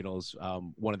the originals,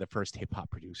 one of the first hip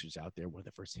hop producers out there, one of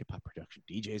the first hip hop production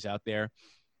DJs out there.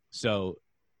 So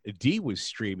D was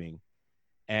streaming,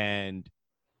 and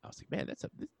I was like, man,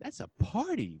 that's a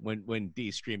party when D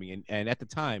is streaming. And at the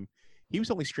time, he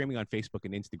was only streaming on Facebook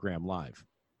and Instagram Live.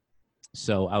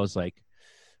 So I was like,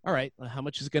 all right, how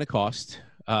much is it going to cost?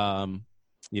 I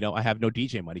have no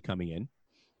DJ money coming in,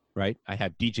 right? I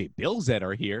have DJ bills that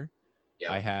are here.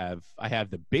 Yeah. I have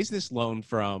the business loan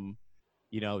from,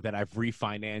 that I've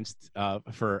refinanced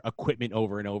for equipment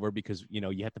over and over, because, you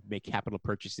have to make capital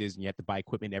purchases and you have to buy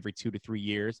equipment every 2 to 3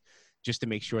 years just to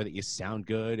make sure that you sound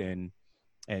good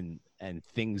and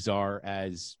things are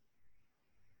as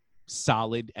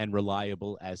solid and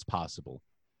reliable as possible,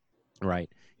 right?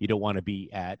 You don't want to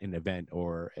be at an event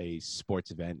or a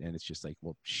sports event and it's just like,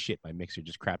 well, shit, my mixer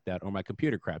just crapped out or my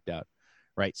computer crapped out,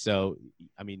 right? So,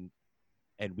 I mean,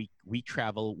 and I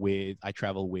travel with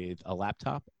a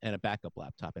laptop and a backup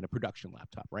laptop and a production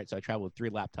laptop, right? So I travel with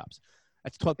 3 laptops.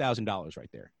 That's $12,000 right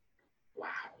there. Wow.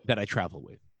 That I travel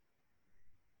with,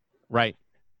 right?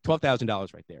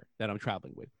 $12,000 right there that I'm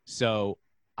traveling with. So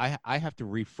I have to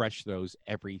refresh those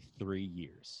every 3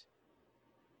 years.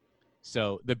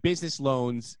 So the business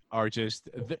loans are just,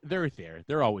 they're there.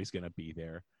 They're always going to be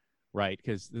there, right?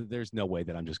 Because there's no way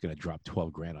that I'm just going to drop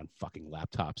 12 grand on fucking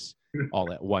laptops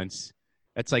all at once.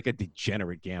 That's like a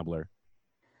degenerate gambler.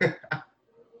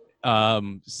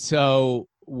 So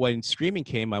when streaming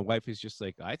came, my wife was just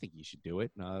like, I think you should do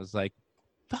it. And I was like,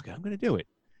 fuck it, I'm going to do it.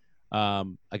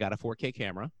 I got a 4K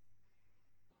camera.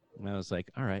 And I was like,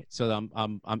 all right. So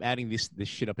I'm adding this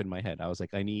shit up in my head. I was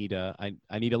like, I need a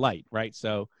light, right?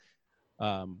 So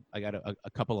I got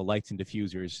a couple of lights and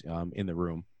diffusers in the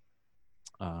room.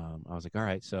 I was like, all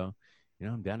right, so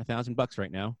I'm down $1,000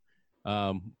 right now.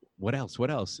 What else?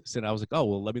 So I was like, oh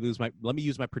well, let me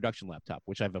use my production laptop,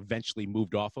 which I've eventually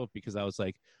moved off of, because I was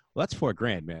like, well, that's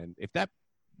 $4,000, man. If that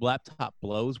laptop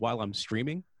blows while I'm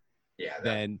streaming,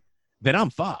 then I'm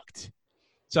fucked.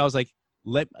 So I was like,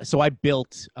 I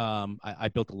built a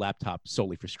laptop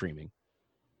solely for streaming.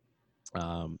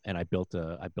 And I built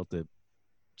a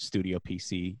studio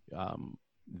PC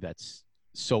that's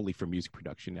solely for music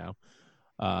production now.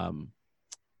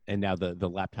 And now the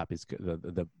laptop is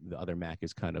the other Mac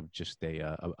is kind of just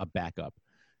a backup.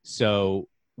 So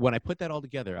when I put that all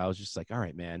together, I was just like, all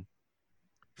right, man,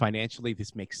 financially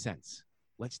this makes sense.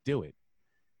 Let's do it.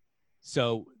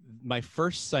 So my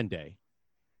first Sunday,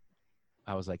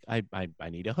 I was like, I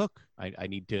need a hook. I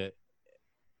need to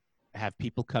have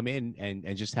people come in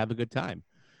and just have a good time.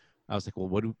 I was like, well,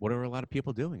 what are a lot of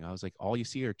people doing? I was like, all you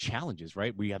see are challenges,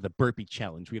 right? We have the burpee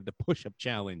challenge. We have the push-up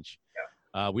challenge.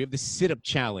 Yeah. We have the sit-up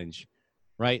challenge,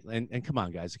 right? And come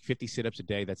on, guys, 50 sit-ups a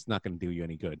day, that's not going to do you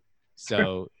any good.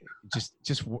 So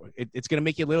it's going to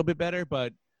make you a little bit better,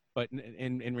 but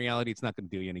in reality, it's not going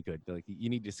to do you any good. Like, you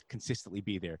need to consistently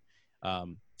be there.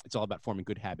 It's all about forming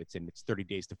good habits, and it's 30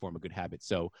 days to form a good habit.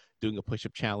 So doing a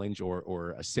push-up challenge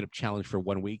or a sit-up challenge for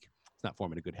 1 week, it's not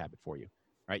forming a good habit for you.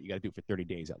 Right, you got to do it for 30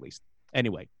 days at least.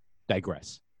 Anyway,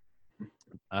 digress.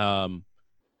 I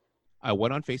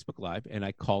went on Facebook Live and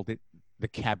I called it the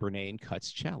Cabernet and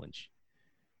Cuts Challenge.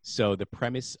 So the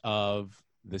premise of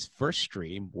this first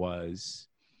stream was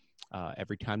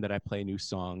every time that I play a new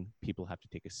song, people have to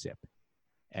take a sip.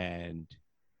 And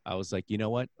I was like, you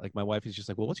know what? Like, my wife is just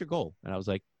like, well, what's your goal? And I was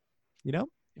like,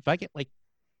 if I get like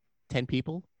 10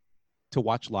 people to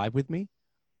watch live with me,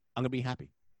 I'm going to be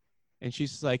happy. And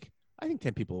she's like, I think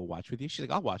 10 people will watch with you. She's like,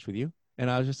 I'll watch with you. And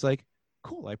I was just like,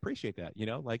 cool, I appreciate that.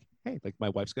 Like, hey, like, my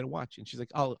wife's going to watch. And she's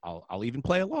like, I'll even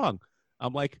play along.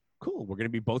 I'm like, cool, we're going to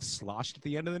be both sloshed at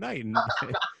the end of the night.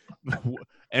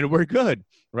 And we're good,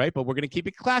 right? But we're going to keep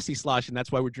it classy slosh. And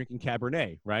that's why we're drinking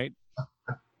Cabernet, right?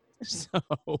 So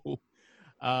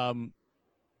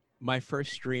my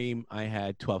first stream, I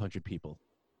had 1,200 people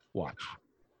watch.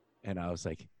 And I was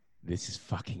like, this is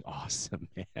fucking awesome,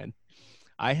 man.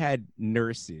 I had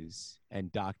nurses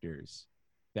and doctors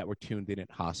that were tuned in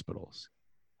at hospitals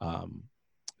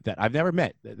that I've never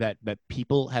met, that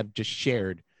people have just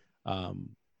shared,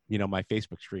 my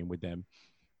Facebook stream with them.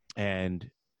 And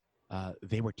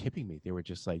they were tipping me. They were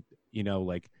just like,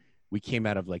 like, we came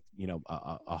out of like,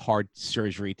 a hard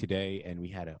surgery today and we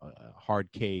had a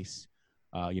hard case.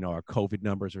 Our COVID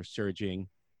numbers are surging,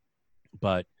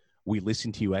 but we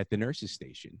listen to you at the nurses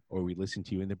station, or we listen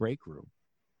to you in the break room.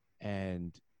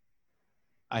 And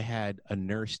I had a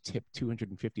nurse tip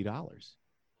 $250.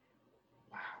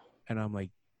 Wow. And I'm like,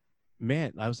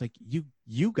 man, I was like,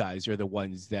 you guys are the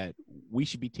ones that we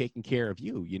should be taking care of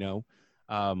you,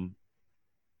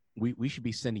 we should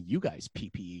be sending you guys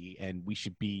PPE, and we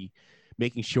should be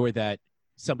making sure that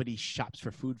somebody shops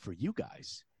for food for you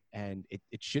guys. And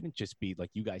it shouldn't just be like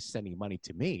you guys sending money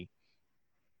to me.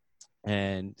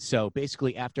 And so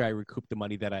basically, after I recouped the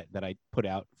money that I put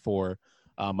out for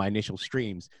my initial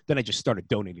streams, then I just started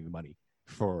donating the money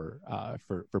for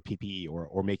PPE,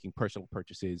 or making personal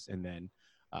purchases, and then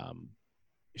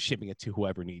shipping it to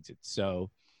whoever needs it. So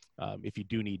if you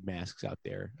do need masks out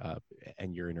there,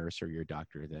 and you're a nurse or you're a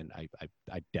doctor, then I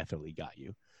definitely got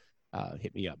you.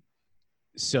 Hit me up.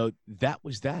 So that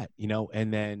was that,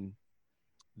 and then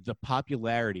the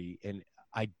popularity, and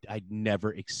I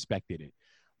never expected it.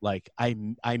 Like I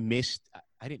didn't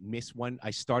miss one.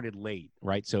 I started late,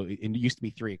 right? So it used to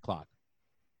be 3:00.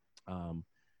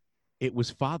 It was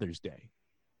Father's Day,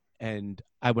 and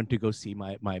I went to go see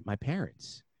my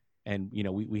parents, and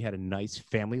we had a nice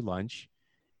family lunch,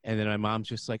 and then my mom's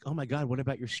just like, "Oh my God, what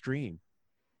about your stream?"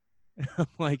 I'm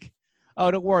like, "Oh,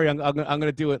 don't worry, I'm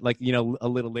gonna do it a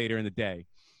little later in the day."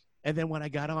 And then when I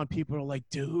got on, people are like,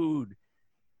 dude,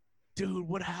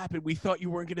 what happened? We thought you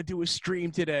weren't gonna do a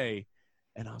stream today.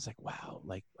 And I was like, wow,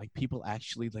 like people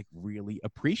actually really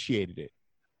appreciated it.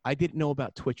 I didn't know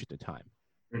about Twitch at the time,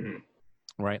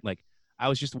 right? Like I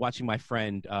was just watching my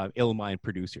friend Illmind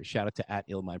Producer. Shout out to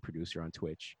 @Illmind Producer on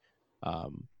Twitch.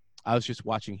 I was just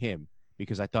watching him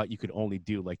because I thought you could only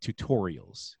do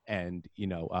tutorials and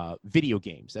video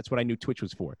games. That's what I knew Twitch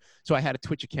was for. So I had a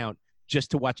Twitch account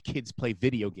just to watch kids play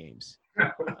video games,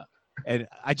 and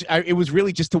it was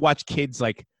really just to watch kids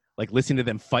like listen to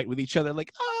them fight with each other.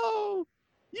 Like, oh,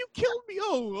 you killed me!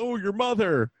 Oh, your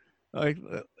mother! Or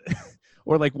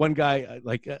like one guy,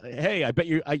 hey, I bet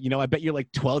you're, I bet you're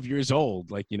 12 years old.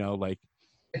 When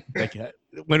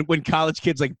college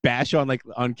kids bash on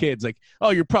kids, oh,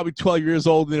 you're probably 12 years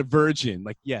old and a virgin.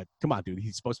 Like, yeah, come on, dude.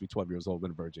 He's supposed to be 12 years old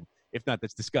and a virgin. If not,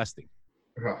 that's disgusting.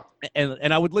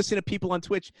 And I would listen to people on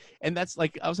Twitch, and that's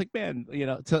I was like, man,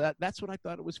 so that's what I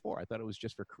thought it was for. I thought it was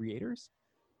just for creators,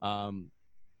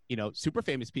 super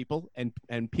famous people and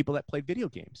people that played video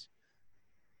games.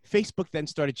 Facebook then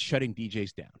started shutting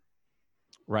DJs down,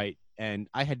 right? And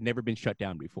I had never been shut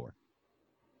down before.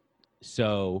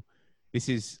 So this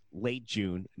is late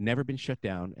June, never been shut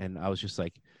down, and I was just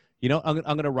like, I'm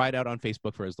going to ride out on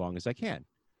Facebook for as long as I can.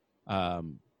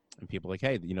 And people are like,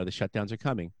 hey, the shutdowns are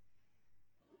coming.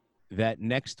 That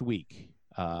next week,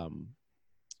 I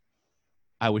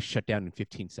was shut down in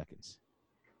 15 seconds.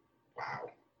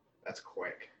 Wow, that's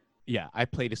quick. Yeah, I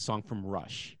played a song from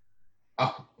Rush.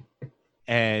 Oh.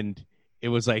 And it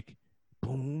was like,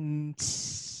 boom,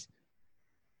 tss.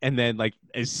 And then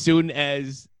as soon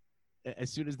as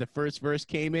the first verse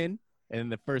came in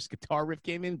and the first guitar riff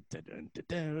came in,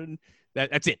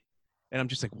 that's it. And I'm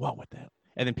just like, whoa, what the hell?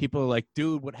 And then people are like,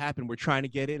 dude, what happened? We're trying to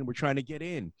get in.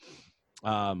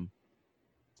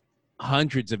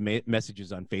 Hundreds of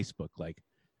messages on Facebook, like,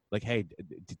 hey,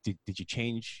 did you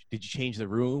change the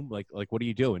room? Like, what are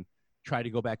you doing? Try to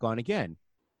go back on again.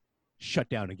 Shut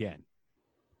down again.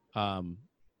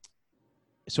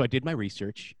 So I did my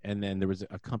research, and then there was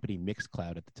a company,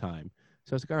 Mixcloud, at the time.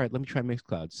 So I was like, all right, let me try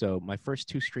Mixcloud. So my first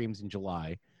 2 streams in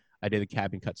July, I did the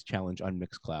Cabin Cuts challenge on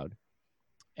Mixcloud,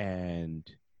 and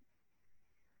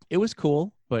it was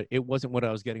cool, but it wasn't what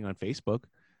I was getting on Facebook.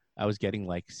 I was getting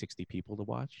 60 people to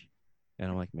watch. And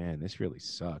I'm like, man, this really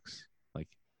sucks.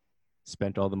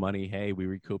 Spent all the money. Hey, we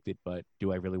recouped it, but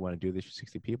do I really want to do this for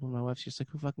 60 people? And my wife's just like,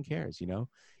 who fucking cares?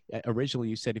 Originally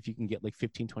you said if you can get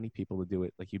 15, 20 people to do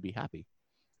it, you'd be happy.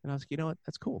 And I was like, you know what?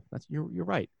 That's cool. You're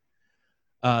right.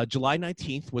 July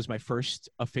 19th was my first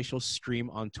official stream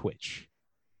on Twitch.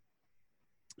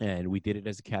 And we did it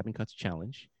as a Cabin Cuts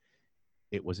challenge.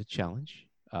 It was a challenge,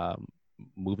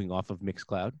 moving off of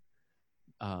Mixcloud.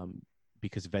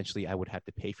 Because eventually I would have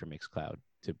to pay for Mixcloud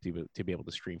to be able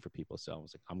to stream for people. So I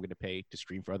was like, I'm going to pay to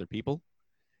stream for other people.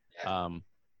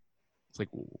 It's like,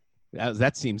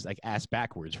 that seems like ass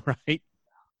backwards, right?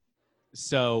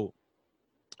 So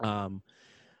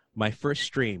my first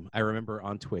stream, I remember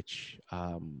on Twitch,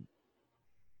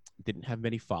 didn't have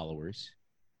many followers,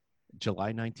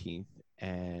 July 19th,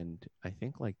 and I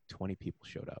think 20 people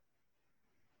showed up.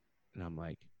 And I'm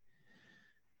like,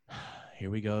 here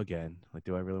we go again.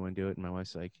 Do I really want to do it? And my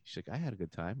wife's like, she's like, I had a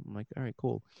good time. I'm like, all right,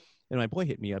 cool. And my boy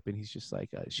hit me up, and he's just like,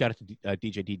 shout out to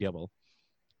DJ D Double.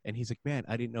 And he's like, man,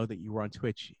 I didn't know that you were on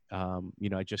Twitch.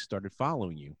 I just started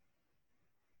following you.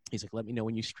 He's like, let me know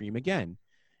when you stream again,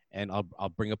 and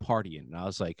I'll bring a party in. And I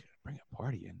was like, bring a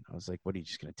party in? I was like, what, are you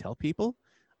just going to tell people?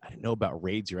 I didn't know about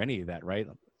raids or any of that, right?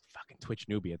 I'm a fucking Twitch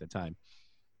newbie at the time.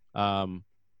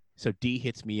 So D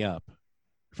hits me up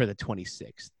for the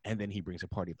 26th, and then he brings a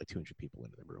party of like 200 people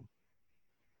into the room.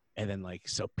 And then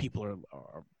so people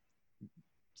are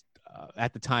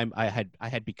at the time I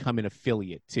had become an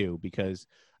affiliate too, because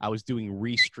I was doing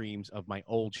restreams of my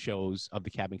old shows of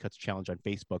the Cabin Cuts Challenge on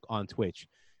Facebook on Twitch,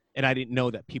 and I didn't know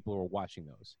that people were watching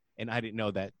those, and I didn't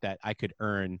know that I could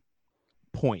earn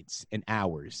points and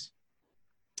hours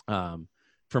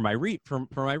for my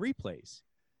replays.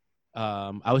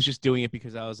 I was just doing it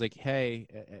because I was like, hey,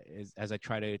 as I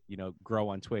try to grow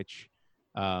on Twitch,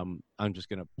 I'm just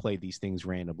gonna play these things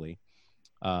randomly.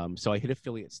 So I hit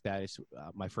affiliate status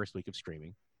my first week of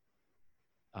streaming,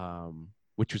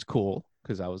 which was cool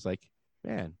because I was like,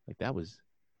 man, that was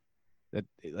that,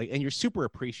 and you're super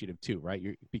appreciative too,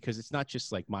 right? Because it's not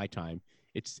just like my time,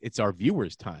 it's our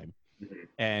viewers' time,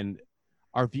 and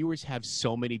our viewers have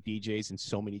so many DJs and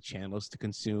so many channels to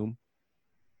consume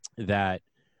that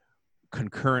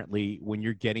concurrently, when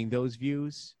you're getting those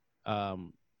views,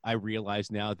 I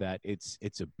realize now that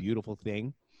it's a beautiful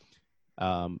thing.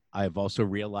 I've also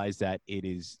realized that it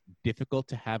is difficult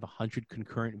to have 100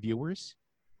 concurrent viewers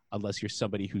unless you're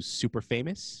somebody who's super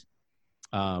famous.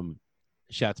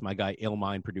 Shout out to my guy,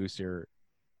 Illmind producer,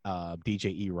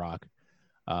 DJ E-Rock.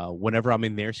 Whenever I'm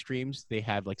in their streams, they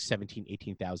have like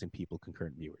 18,000 people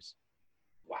concurrent viewers.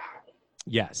 Wow.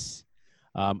 Yes.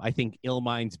 I think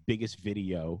Illmind's biggest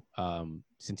video,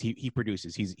 since he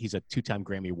produces, he's a 2-time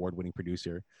Grammy Award-winning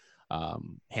producer.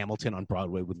 Hamilton on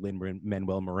Broadway with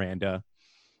Lin-Manuel Miranda,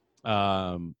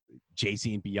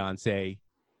 Jay-Z and Beyonce,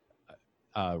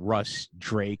 Russ,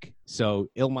 Drake. So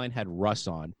Illmind had Russ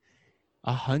on.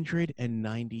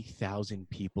 190,000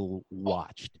 people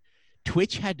watched.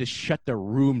 Twitch had to shut the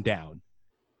room down.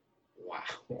 Wow.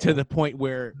 To the point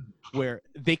where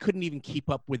they couldn't even keep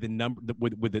up with the number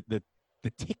with the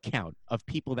tick count of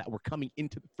people that were coming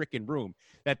into the freaking room,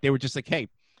 that they were just like, hey,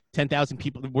 10,000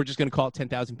 people, we're just going to call it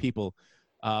 10,000 people.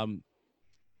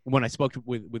 When I spoke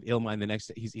with Illmind the next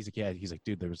day, he's like, yeah, he's like,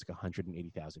 dude, there was like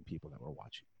 180,000 people that were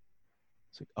watching.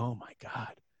 It's like, oh my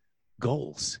God,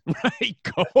 goals, right?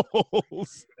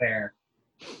 Goals. Fair.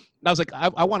 And I was like,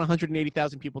 I want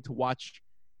 180,000 people to watch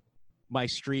my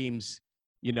streams,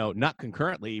 not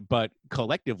concurrently, but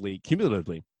collectively,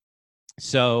 cumulatively.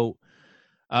 So,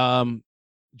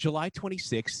 July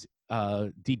 26th,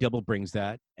 D Double brings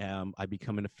that. I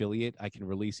become an affiliate. I can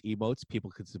release emotes. People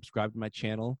could subscribe to my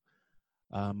channel.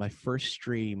 My first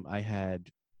stream, I had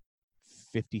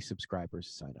 50 subscribers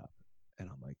sign up, and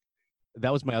I'm like,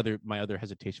 that was my other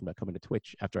hesitation about coming to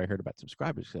Twitch after I heard about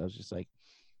subscribers. I was just like,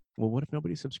 well, what if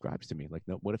nobody subscribes to me? Like,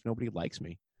 no, what if nobody likes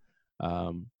me?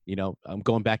 I'm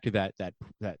going back to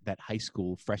that high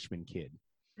school freshman kid.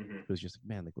 It was just,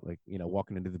 man, like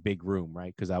walking into the big room,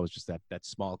 right? Because I was just that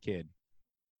small kid.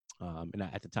 And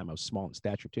at the time, I was small in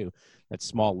stature too. That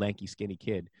small, lanky, skinny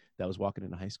kid that was walking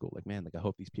into high school. Like, man, I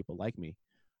hope these people like me.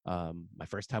 My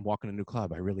first time walking a new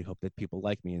club, I really hope that people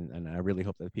like me, and I really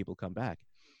hope that people come back.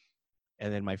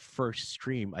 And then my first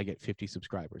stream, I get 50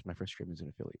 subscribers. My first stream is an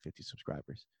affiliate, 50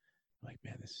 subscribers. I'm like,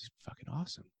 man, this is fucking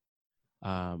awesome.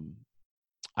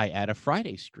 I add a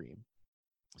Friday stream.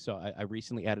 So I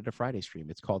recently added a Friday stream.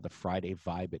 It's called the Friday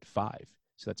Vibe at 5.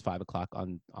 So that's 5 o'clock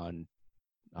on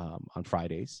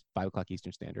Fridays, 5 o'clock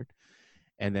Eastern Standard.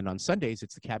 And then on Sundays,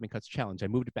 it's the Cabin Cuts Challenge. I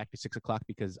moved it back to 6 o'clock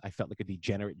because I felt like a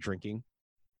degenerate drinking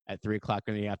at 3 o'clock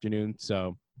in the afternoon.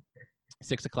 So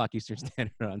 6 o'clock Eastern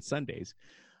Standard on Sundays.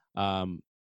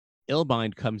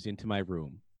 Illmind comes into my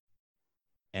room.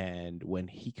 And when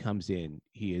he comes in,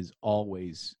 he is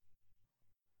always,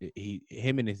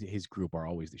 him and his group are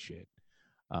always the shit.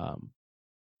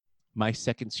 My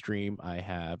second stream, I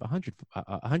have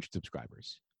 100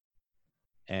 subscribers.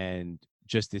 And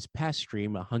just this past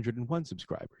stream, 101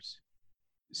 subscribers.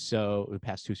 So the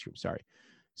past 2 streams, sorry.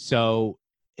 So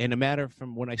in a matter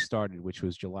from when I started, which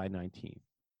was July 19th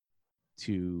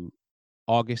to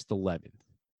August 11th,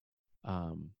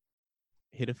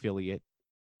 hit affiliate,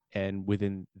 and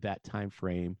within that time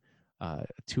frame,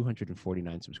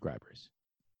 249 subscribers,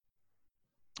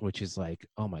 which is like,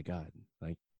 oh my God,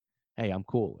 like, hey, I'm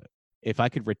cool. If I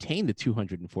could retain the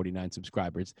 249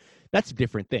 subscribers, that's a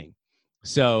different thing.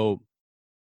 So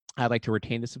I'd like to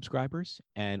retain the subscribers,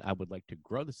 and I would like to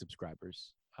grow the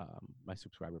subscribers, my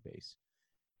subscriber base.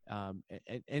 And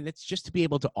it's just to be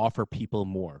able to offer people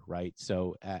more, right?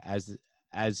 So as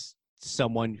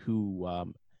someone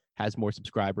who has more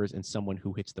subscribers and someone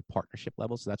who hits the partnership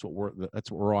level. So that's what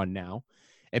we're on now.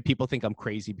 And people think I'm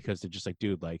crazy because they're just like,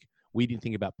 dude, like we didn't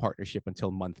think about partnership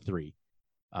until month 3.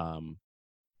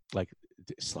 Like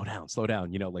slow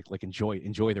down, you know, like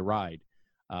enjoy the ride.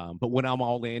 But when I'm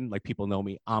all in, like people know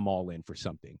me, I'm all in for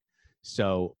something.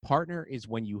 So partner is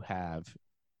when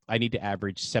I need to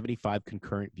average 75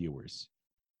 concurrent viewers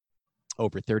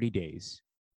over 30 days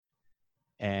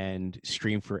and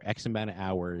stream for X amount of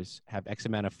hours, have X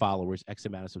amount of followers, X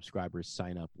amount of subscribers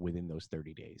sign up within those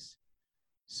 30 days.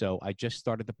 So I just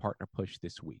started the partner push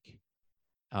this week,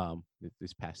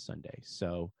 this past Sunday.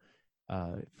 So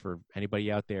for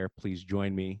anybody out there, please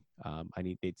join me.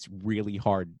 It's really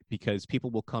hard because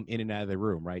people will come in and out of the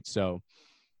room, right? So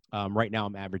right now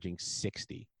I'm averaging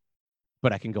 60,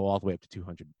 but I can go all the way up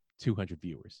to 200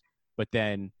 viewers. But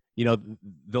then, you know,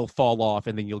 they'll fall off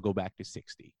and then you'll go back to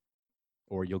 60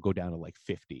 or you'll go down to like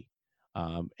 50.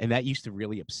 And that used to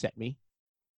really upset me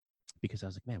because I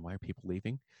was like, man, why are people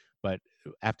leaving? But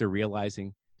after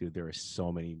realizing, dude, there are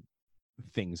so many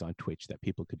things on Twitch that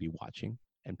people could be watching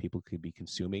and people could be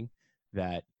consuming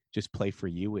that just play for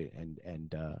you and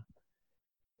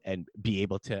be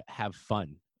able to have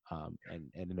fun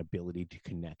and an ability to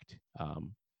connect.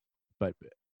 But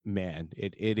man,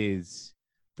 it is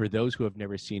for those who have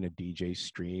never seen a DJ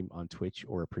stream on Twitch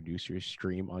or a producer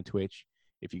stream on Twitch.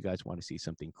 If you guys want to see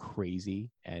something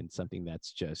crazy and something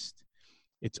that's just,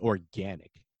 it's organic.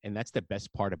 And that's the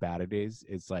best part about it is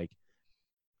like,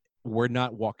 we're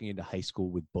not walking into high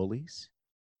school with bullies.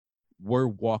 We're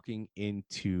walking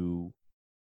into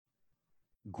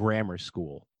grammar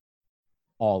school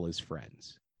all as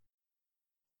friends.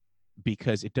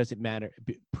 Because it doesn't matter.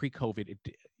 Pre-COVID,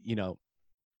 you know,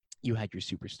 you had your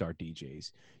superstar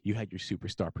DJs, you had your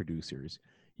superstar producers,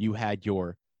 you had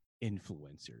your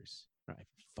influencers. I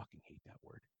fucking hate that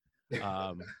word.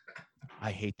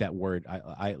 I hate that word.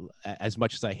 I as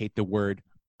much as I hate the word,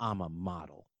 I'm a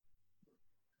model.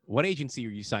 What agency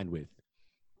are you signed with?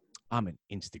 I'm an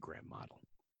Instagram model.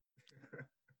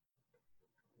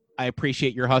 I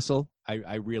appreciate your hustle.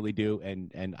 I really do.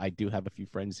 And I do have a few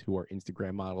friends who are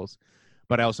Instagram models,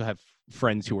 but I also have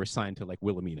friends who are signed to like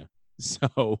Wilhelmina.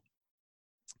 So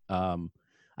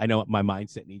I know my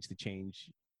mindset needs to change.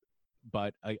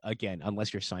 But again,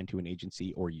 unless you're signed to an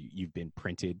agency or you've been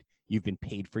printed, you've been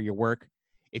paid for your work.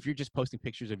 If you're just posting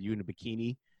pictures of you in a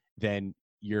bikini, then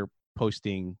you're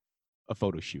posting a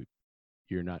photo shoot.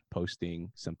 You're not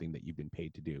posting something that you've been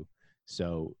paid to do.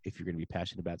 So if you're going to be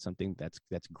passionate about something,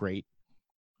 that's great.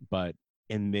 But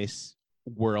in this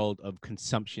world of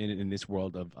consumption, in this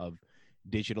world of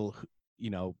digital, you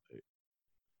know,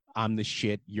 I'm the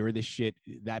shit, you're the shit,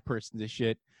 that person's the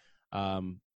shit.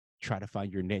 Try to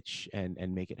find your niche and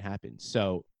make it happen.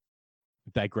 So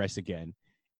digress again.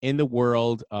 In the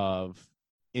world of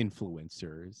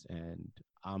influencers and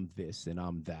I'm this and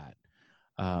I'm that,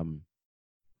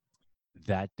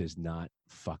 that does not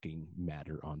fucking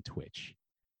matter on Twitch.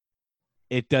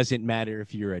 It doesn't matter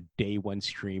if you're a day one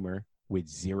streamer with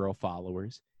 0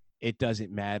 followers. It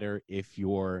doesn't matter if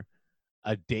you're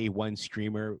a day one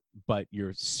streamer, but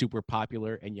you're super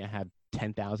popular and you have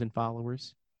 10,000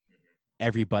 followers.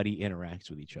 Everybody interacts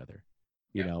with each other.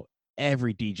 You know,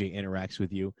 every DJ interacts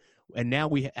with you. And now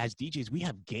as DJs, we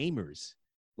have gamers,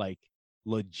 like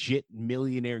legit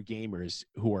millionaire gamers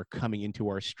who are coming into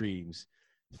our streams,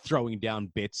 throwing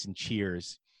down bits and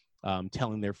cheers,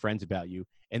 telling their friends about you.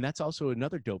 And that's also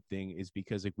another dope thing is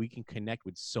because like we can connect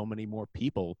with so many more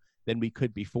people than we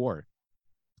could before.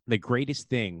 The greatest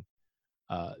thing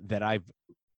that I've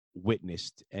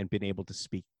witnessed and been able to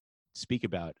speak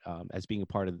about as being a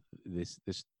part of this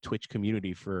Twitch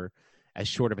community for as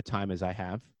short of a time as I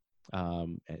have.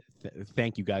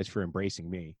 Thank you guys for embracing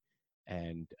me,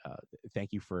 and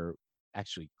thank you for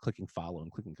actually clicking follow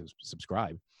and clicking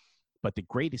subscribe. But the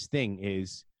greatest thing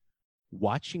is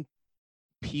watching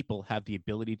people have the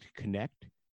ability to connect,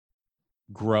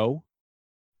 grow,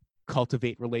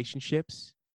 cultivate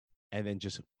relationships, and then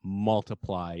just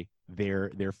multiply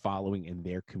their following and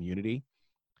their community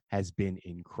has been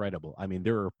incredible. I mean,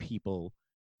 there are people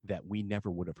that we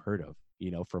never would have heard of, you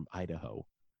know, from Idaho,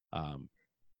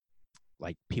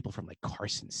 like people from like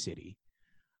Carson City,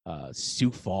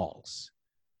 Sioux Falls,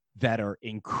 that are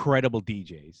incredible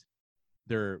DJs.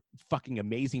 They're fucking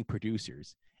amazing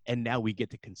producers, and now we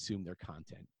get to consume their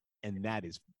content. And that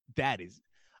is,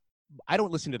 I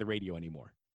don't listen to the radio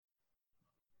anymore.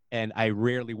 And I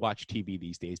rarely watch TV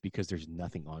these days because there's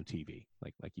nothing on TV,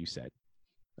 like you said.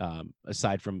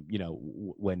 Aside from, you know,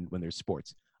 when there's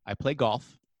sports. I play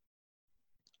golf.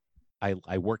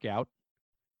 I work out.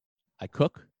 I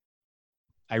cook.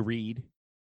 I read.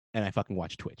 And I fucking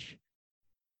watch Twitch.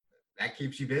 That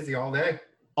keeps you busy all day.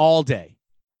 All day,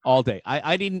 all day.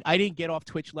 I didn't get off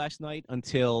Twitch last night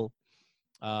until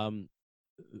um,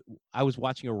 I was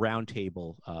watching a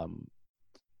roundtable.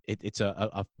 It's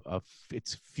a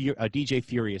DJ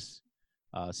Furious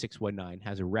 619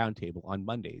 has a roundtable on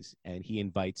Mondays, and he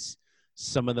invites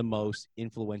some of the most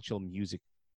influential music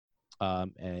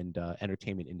and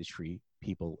entertainment industry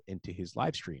people into his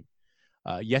live stream.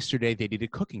 Yesterday, they did a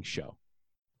cooking show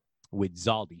with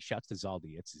Zaldie. Shouts to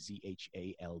Zaldie. It's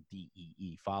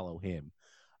Zhaldee. Follow him.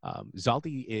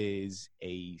 Zaldie is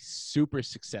a super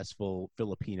successful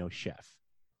Filipino chef,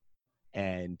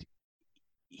 and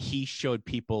he showed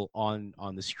people on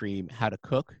the stream how to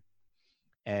cook,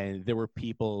 and there were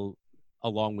people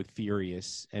along with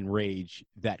Furious and Rage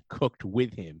that cooked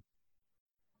with him,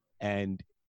 and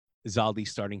Zaldie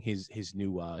starting his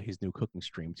new cooking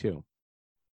stream too.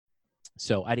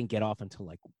 So I didn't get off until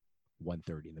like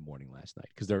 1:30 in the morning last night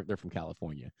because they're from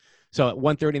California. So at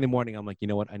 1:30 in the morning, I'm like, you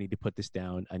know what? I need to put this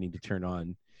down. I need to turn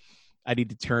on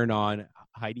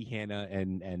Heidi Hanna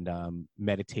and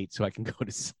meditate so I can go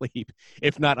to sleep.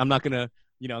 If not, I'm not gonna,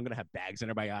 I'm gonna have bags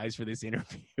under my eyes for this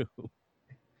interview.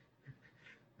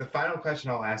 The final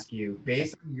question I'll ask you,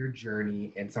 based on your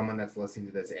journey and someone that's listening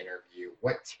to this interview,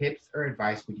 what tips or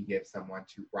advice would you give someone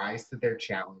to rise to their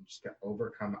challenge to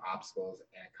overcome obstacles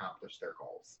and accomplish their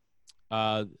goals?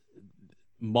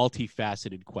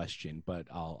 Multifaceted question, but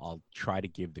I'll try to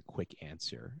give the quick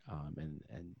answer.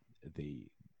 And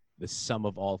the sum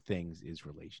of all things is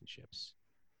relationships,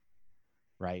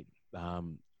 right?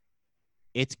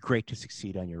 It's great to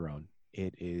succeed on your own.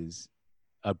 It is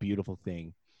a beautiful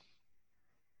thing.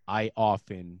 I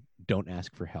often don't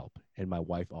ask for help, and my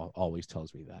wife always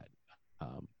tells me that.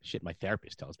 My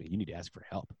therapist tells me, you need to ask for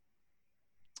help.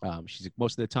 She's like,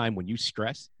 most of the time when you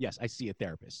stress, yes, I see a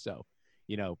therapist. So,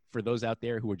 for those out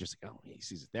there who are just like, oh, he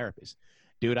sees a therapist.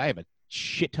 Dude, I have a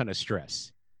shit ton of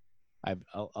stress. I have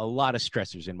a lot of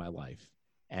stressors in my life.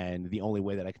 And the only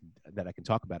way that I can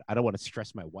talk about it, I don't want to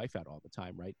stress my wife out all the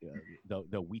time, right?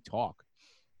 Though we talk.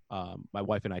 My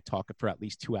wife and I talk for at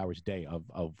least 2 hours a day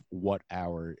of what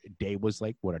our day was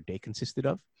like, what our day consisted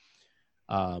of.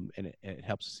 And it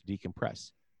helps us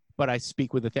decompress. But I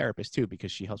speak with a therapist too,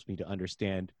 because she helps me to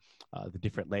understand the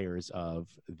different layers of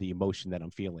the emotion that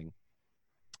I'm feeling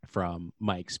from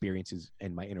my experiences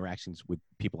and my interactions with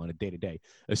people on a day-to-day,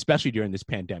 especially during this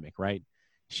pandemic, right?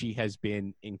 She has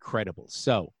been incredible.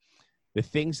 So the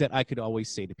things that I could always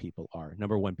say to people are,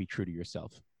 number one, be true to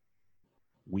yourself.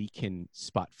 We can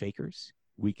spot fakers.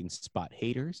 We can spot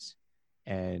haters.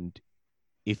 And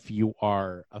if you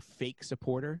are a fake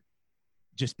supporter,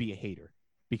 just be a hater,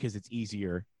 because it's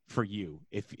easier for you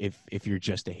if you're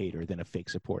just a hater than a fake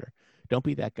supporter. Don't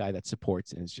be that guy that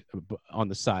supports and is on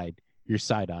the side, you're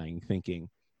side-eyeing thinking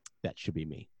that should be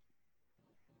me.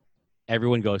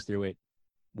 Everyone goes through it,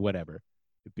 whatever.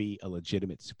 Be a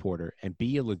legitimate supporter and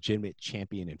be a legitimate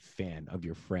champion and fan of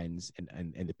your friends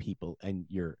and the people and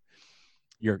your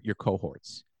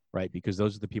cohorts, right? Because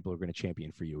those are the people who are going to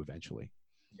champion for you eventually.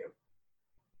 Yep.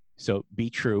 So be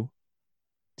true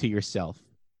to yourself.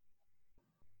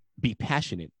 Be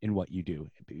passionate in what you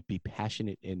do. Be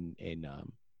passionate in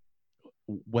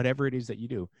whatever it is that you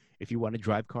do. If you want to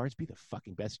drive cars, be the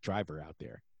fucking best driver out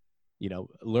there.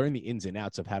 Learn the ins and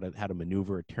outs of how to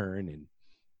maneuver a turn. And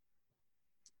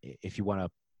if you want to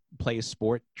play a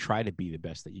sport, try to be the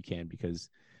best that you can,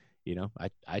 because,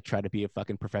 I try to be a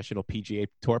fucking professional PGA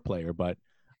Tour player, but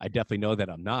I definitely know that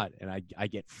I'm not. And I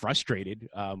get frustrated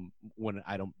when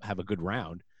I don't have a good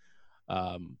round.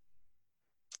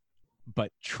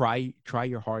 But try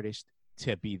your hardest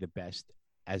to be the best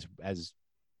as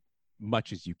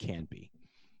much as you can be.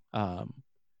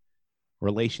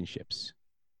 Relationships.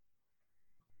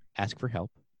 Ask for help.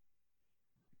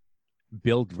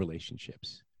 Build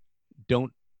relationships.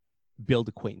 Don't build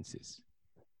acquaintances.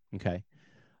 Okay.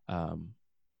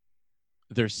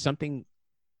 There's something,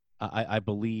 I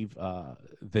believe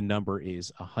the number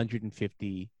is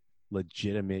 150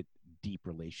 legitimate, deep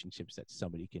relationships that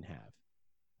somebody can have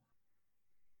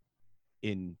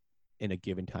in a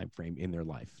given time frame in their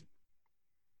life.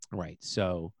 Right.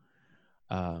 So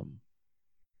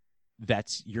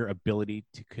that's your ability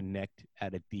to connect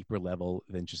at a deeper level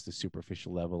than just the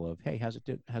superficial level of, hey, how's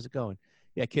it going?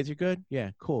 Yeah, kids are good.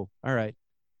 Yeah, cool. All right.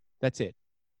 That's it.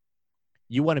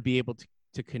 You want to be able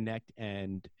to connect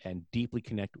and deeply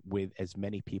connect with as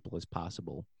many people as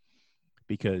possible,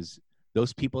 because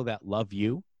those people that love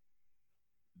you,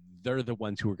 they're the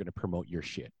ones who are going to promote your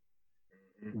shit.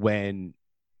 When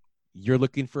you're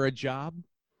looking for a job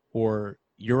or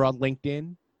you're on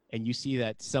LinkedIn and you see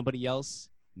that somebody else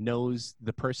knows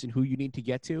the person who you need to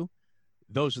get to,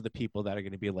 those are the people that are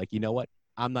going to be like, you know what?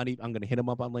 I'm going to hit them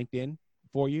up on LinkedIn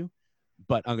for you,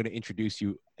 but I'm going to introduce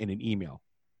you in an email.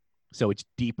 So it's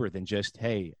deeper than just,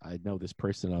 hey, I know this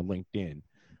person on LinkedIn.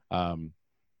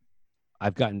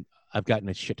 I've gotten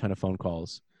a shit ton of phone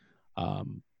calls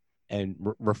and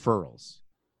referrals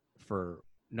for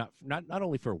not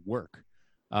only for work,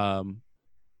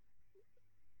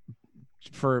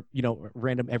 for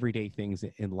random everyday things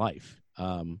in life.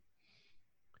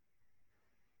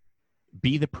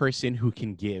 Be the person who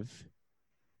can give,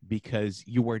 because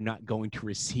you are not going to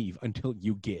receive until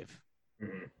you give.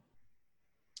 Mm-hmm.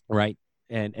 Right.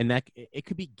 And that it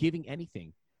could be giving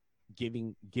anything,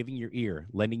 giving your ear,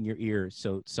 lending your ear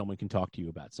so someone can talk to you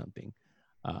about something,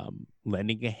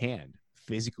 lending a hand,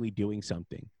 physically doing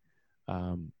something.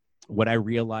 When I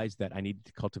realized that I needed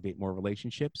to cultivate more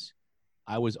relationships,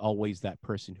 I was always that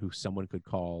person who someone could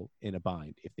call in a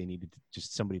bind if they needed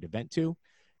just somebody to vent to.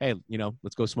 Hey,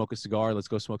 let's go smoke a cigar. Let's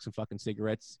go smoke some fucking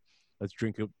cigarettes. Let's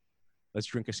drink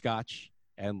a scotch,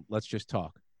 and let's just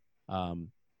talk.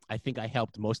 I think I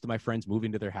helped most of my friends move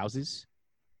into their houses.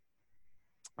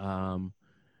 And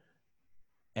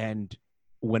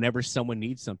whenever someone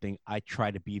needs something, I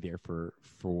try to be there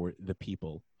for the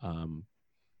people.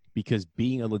 Because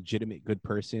being a legitimate good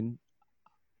person,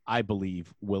 I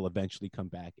believe, will eventually come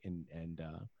back. And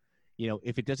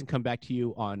if it doesn't come back to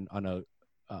you on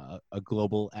a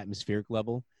global atmospheric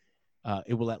level,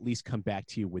 it will at least come back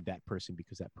to you with that person,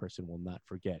 because that person will not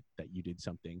forget that you did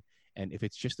something. And if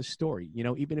it's just a story,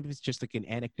 even if it's just like an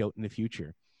anecdote in the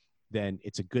future, then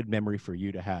it's a good memory for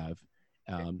you to have.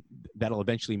 That'll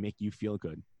eventually make you feel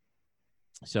good.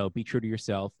 So be true to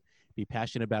yourself, be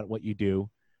passionate about what you do.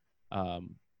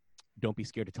 Don't be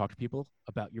scared to talk to people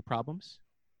about your problems.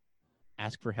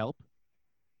 Ask for help.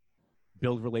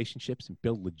 Build relationships, and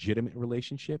build legitimate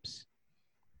relationships.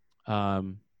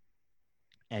 And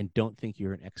don't think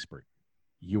you're an expert.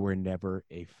 You are never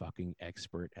a fucking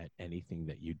expert at anything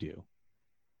that you do.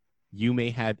 You may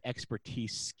have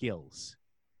expertise skills,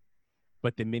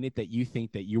 but the minute that you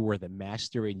think that you are the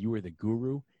master and you are the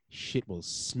guru, shit will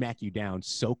smack you down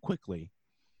so quickly.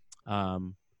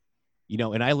 And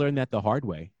I learned that the hard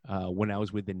way when I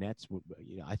was with the Nets.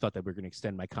 I thought that we were going to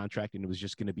extend my contract, and it was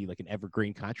just going to be like an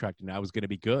evergreen contract, and I was going to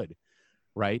be good,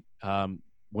 right?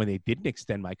 When they didn't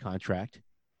extend my contract,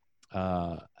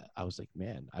 I was like,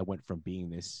 man, I went from being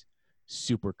this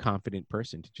super confident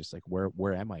person to just like,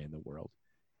 where am I in the world?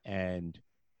 And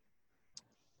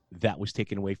that was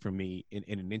taken away from me in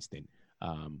an instant.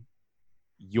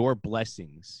 Your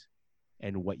blessings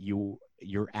and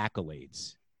your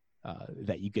accolades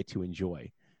that you get to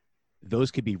enjoy, those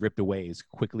could be ripped away as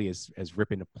quickly as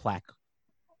ripping a plaque,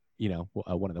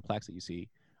 one of the plaques that you see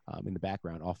in the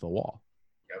background off the wall.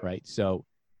 Yep. Right. So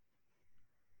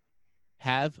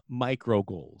have micro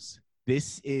goals.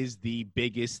 This is the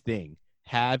biggest thing.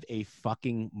 Have a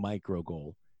fucking micro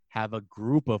goal. Have a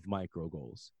group of micro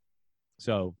goals.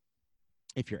 So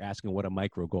if you're asking what a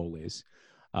micro goal is,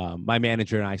 my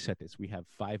manager and I set this. We have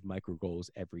 5 micro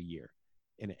goals every year,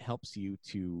 and it helps you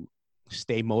to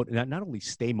stay not only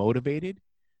stay motivated,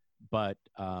 but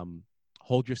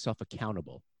hold yourself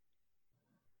accountable.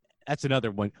 That's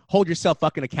another one. Hold yourself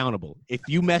fucking accountable. If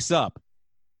you mess up,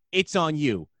 it's on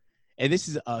you. And this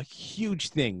is a huge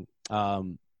thing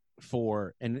and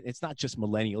it's not just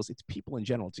millennials, it's people in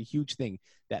general. It's a huge thing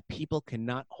that people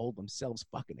cannot hold themselves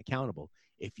fucking accountable.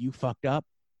 If you fucked up,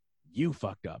 you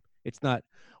fucked up. It's not,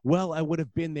 well, I would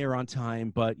have been there on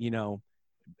time, but,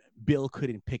 Bill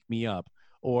couldn't pick me up.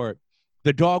 Or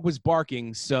the dog was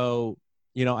barking, so,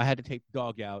 I had to take the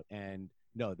dog out. And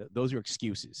no, those are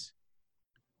excuses.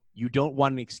 You don't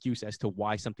want an excuse as to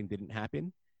why something didn't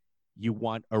happen. You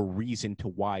want a reason to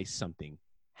why something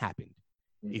happened.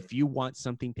 Mm-hmm. If you want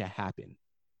something to happen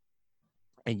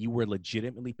and you were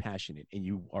legitimately passionate and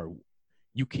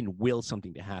you can will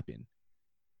something to happen,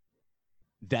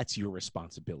 that's your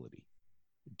responsibility.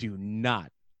 Do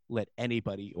not let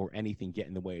anybody or anything get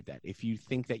in the way of that. If you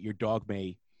think that your dog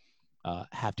may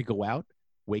have to go out,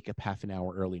 wake up half an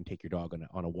hour early and take your dog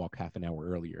on a walk half an hour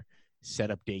earlier.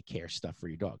 Set up daycare stuff for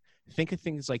your dog. Think of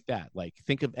things like that. Like,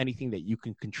 think of anything that you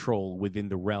can control within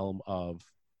the realm of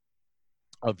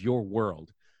your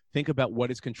world. Think about what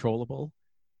is controllable.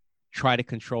 Try to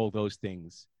control those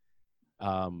things.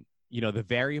 The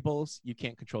variables, you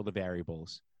can't control the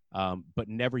variables, but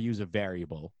never use a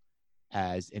variable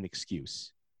as an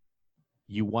excuse.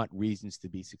 You want reasons to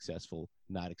be successful,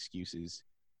 not excuses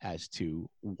as to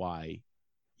why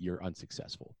you're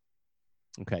unsuccessful.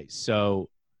 Okay, so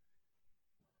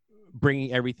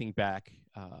bringing everything back,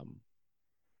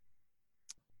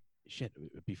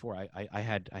 before I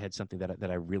had something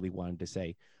that I really wanted to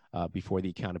say before the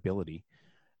accountability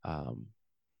that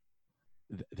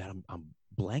I'm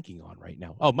blanking on right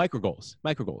now. Oh, micro goals.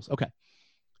 Okay.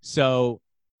 So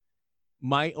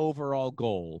my overall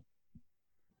goal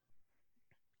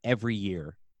every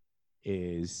year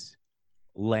is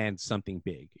land something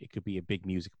big. It could be a big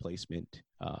music placement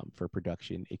for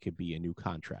production. It could be a new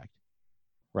contract,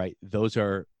 right? Those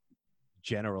are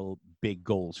general big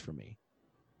goals for me.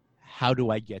 How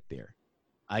do I get there?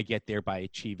 I get there by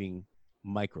achieving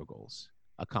micro goals,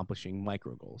 accomplishing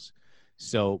micro goals.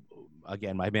 So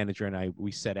again, my manager and I,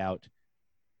 we set out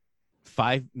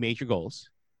 5 major goals,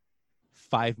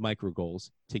 5 micro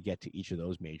goals to get to each of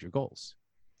those major goals.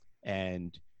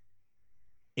 And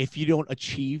if you don't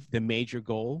achieve the major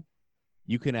goal,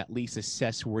 you can at least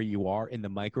assess where you are in the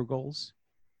micro goals.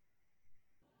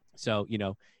 So,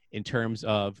 in terms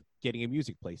of getting a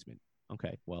music placement,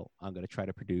 okay, well, I'm going to try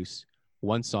to produce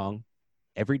 1 song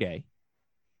every day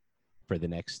for the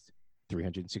next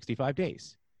 365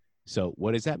 days. So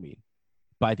what does that mean?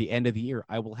 By the end of the year,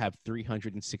 I will have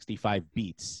 365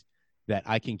 beats that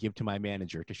I can give to my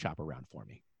manager to shop around for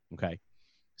me. Okay.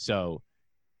 So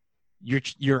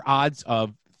your odds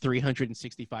of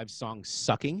 365 songs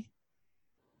sucking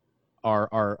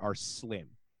are slim.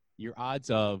 Your odds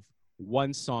of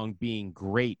 1 song being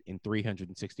great in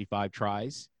 365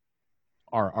 tries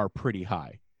are pretty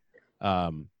high.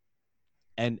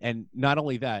 And not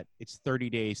only that, it's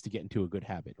 30 days to get into a good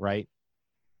habit, right?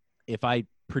 If I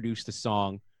produced a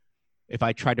song, if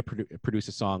I tried to produce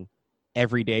a song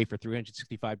every day for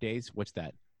 365 days, what's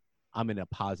that? I'm in a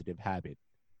positive habit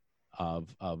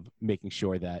of making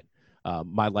sure that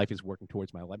my life is working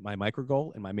towards my micro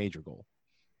goal and my major goal,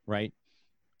 right?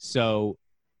 So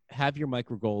have your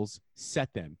micro goals,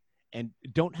 set them, and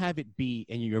don't have it be,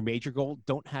 and your major goal,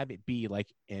 don't have it be like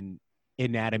an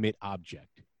inanimate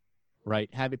object, right?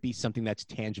 Have it be something that's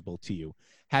tangible to you.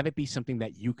 Have it be something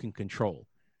that you can control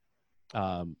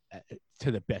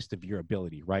to the best of your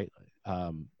ability, right?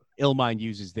 Illmind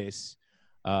uses this.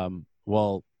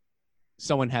 Well,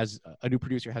 a new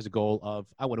producer has a goal of,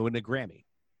 I want to win a Grammy,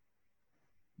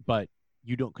 but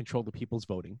you don't control the people's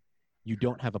voting. You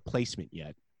don't have a placement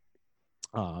yet.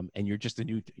 And you're just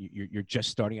you're just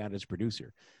starting out as a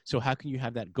producer. So how can you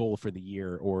have that goal for the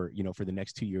year or, for the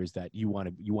next 2 years that you want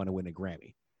to win a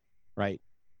Grammy, right?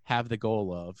 Have the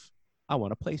goal of, I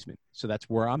want a placement. So that's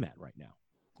where I'm at right now.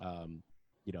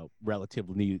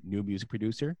 Relatively new music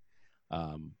producer.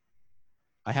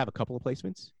 I have a couple of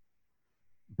placements,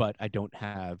 but I don't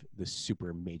have the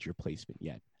super major placement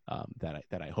yet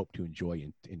that I hope to enjoy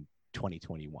in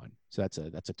 2021. So that's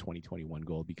a 2021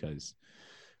 goal, because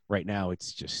right now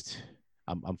it's just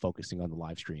I'm focusing on the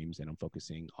live streams, and I'm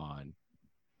focusing on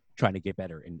trying to get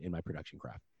better in my production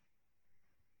craft.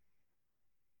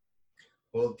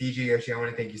 Well, DJ Yoshi, I want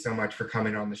to thank you so much for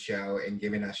coming on the show and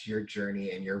giving us your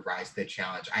journey and your rise to the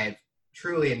challenge. I have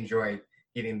truly enjoyed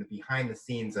getting the behind the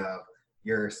scenes of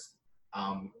your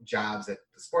jobs at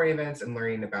the sporting events and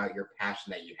learning about your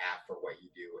passion that you have for what you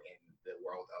do in the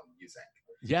world of music.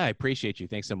 Yeah, I appreciate you.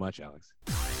 Thanks so much, Alex.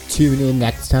 Tune in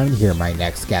next time to hear my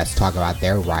next guest talk about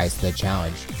their rise to the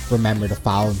challenge. Remember to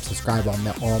follow and subscribe on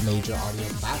all major audio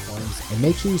platforms, and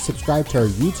make sure you subscribe to our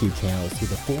YouTube channel to see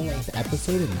the full-length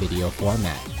episode in video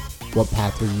format. What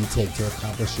path will you take to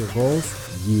accomplish your goals?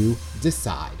 You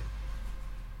decide.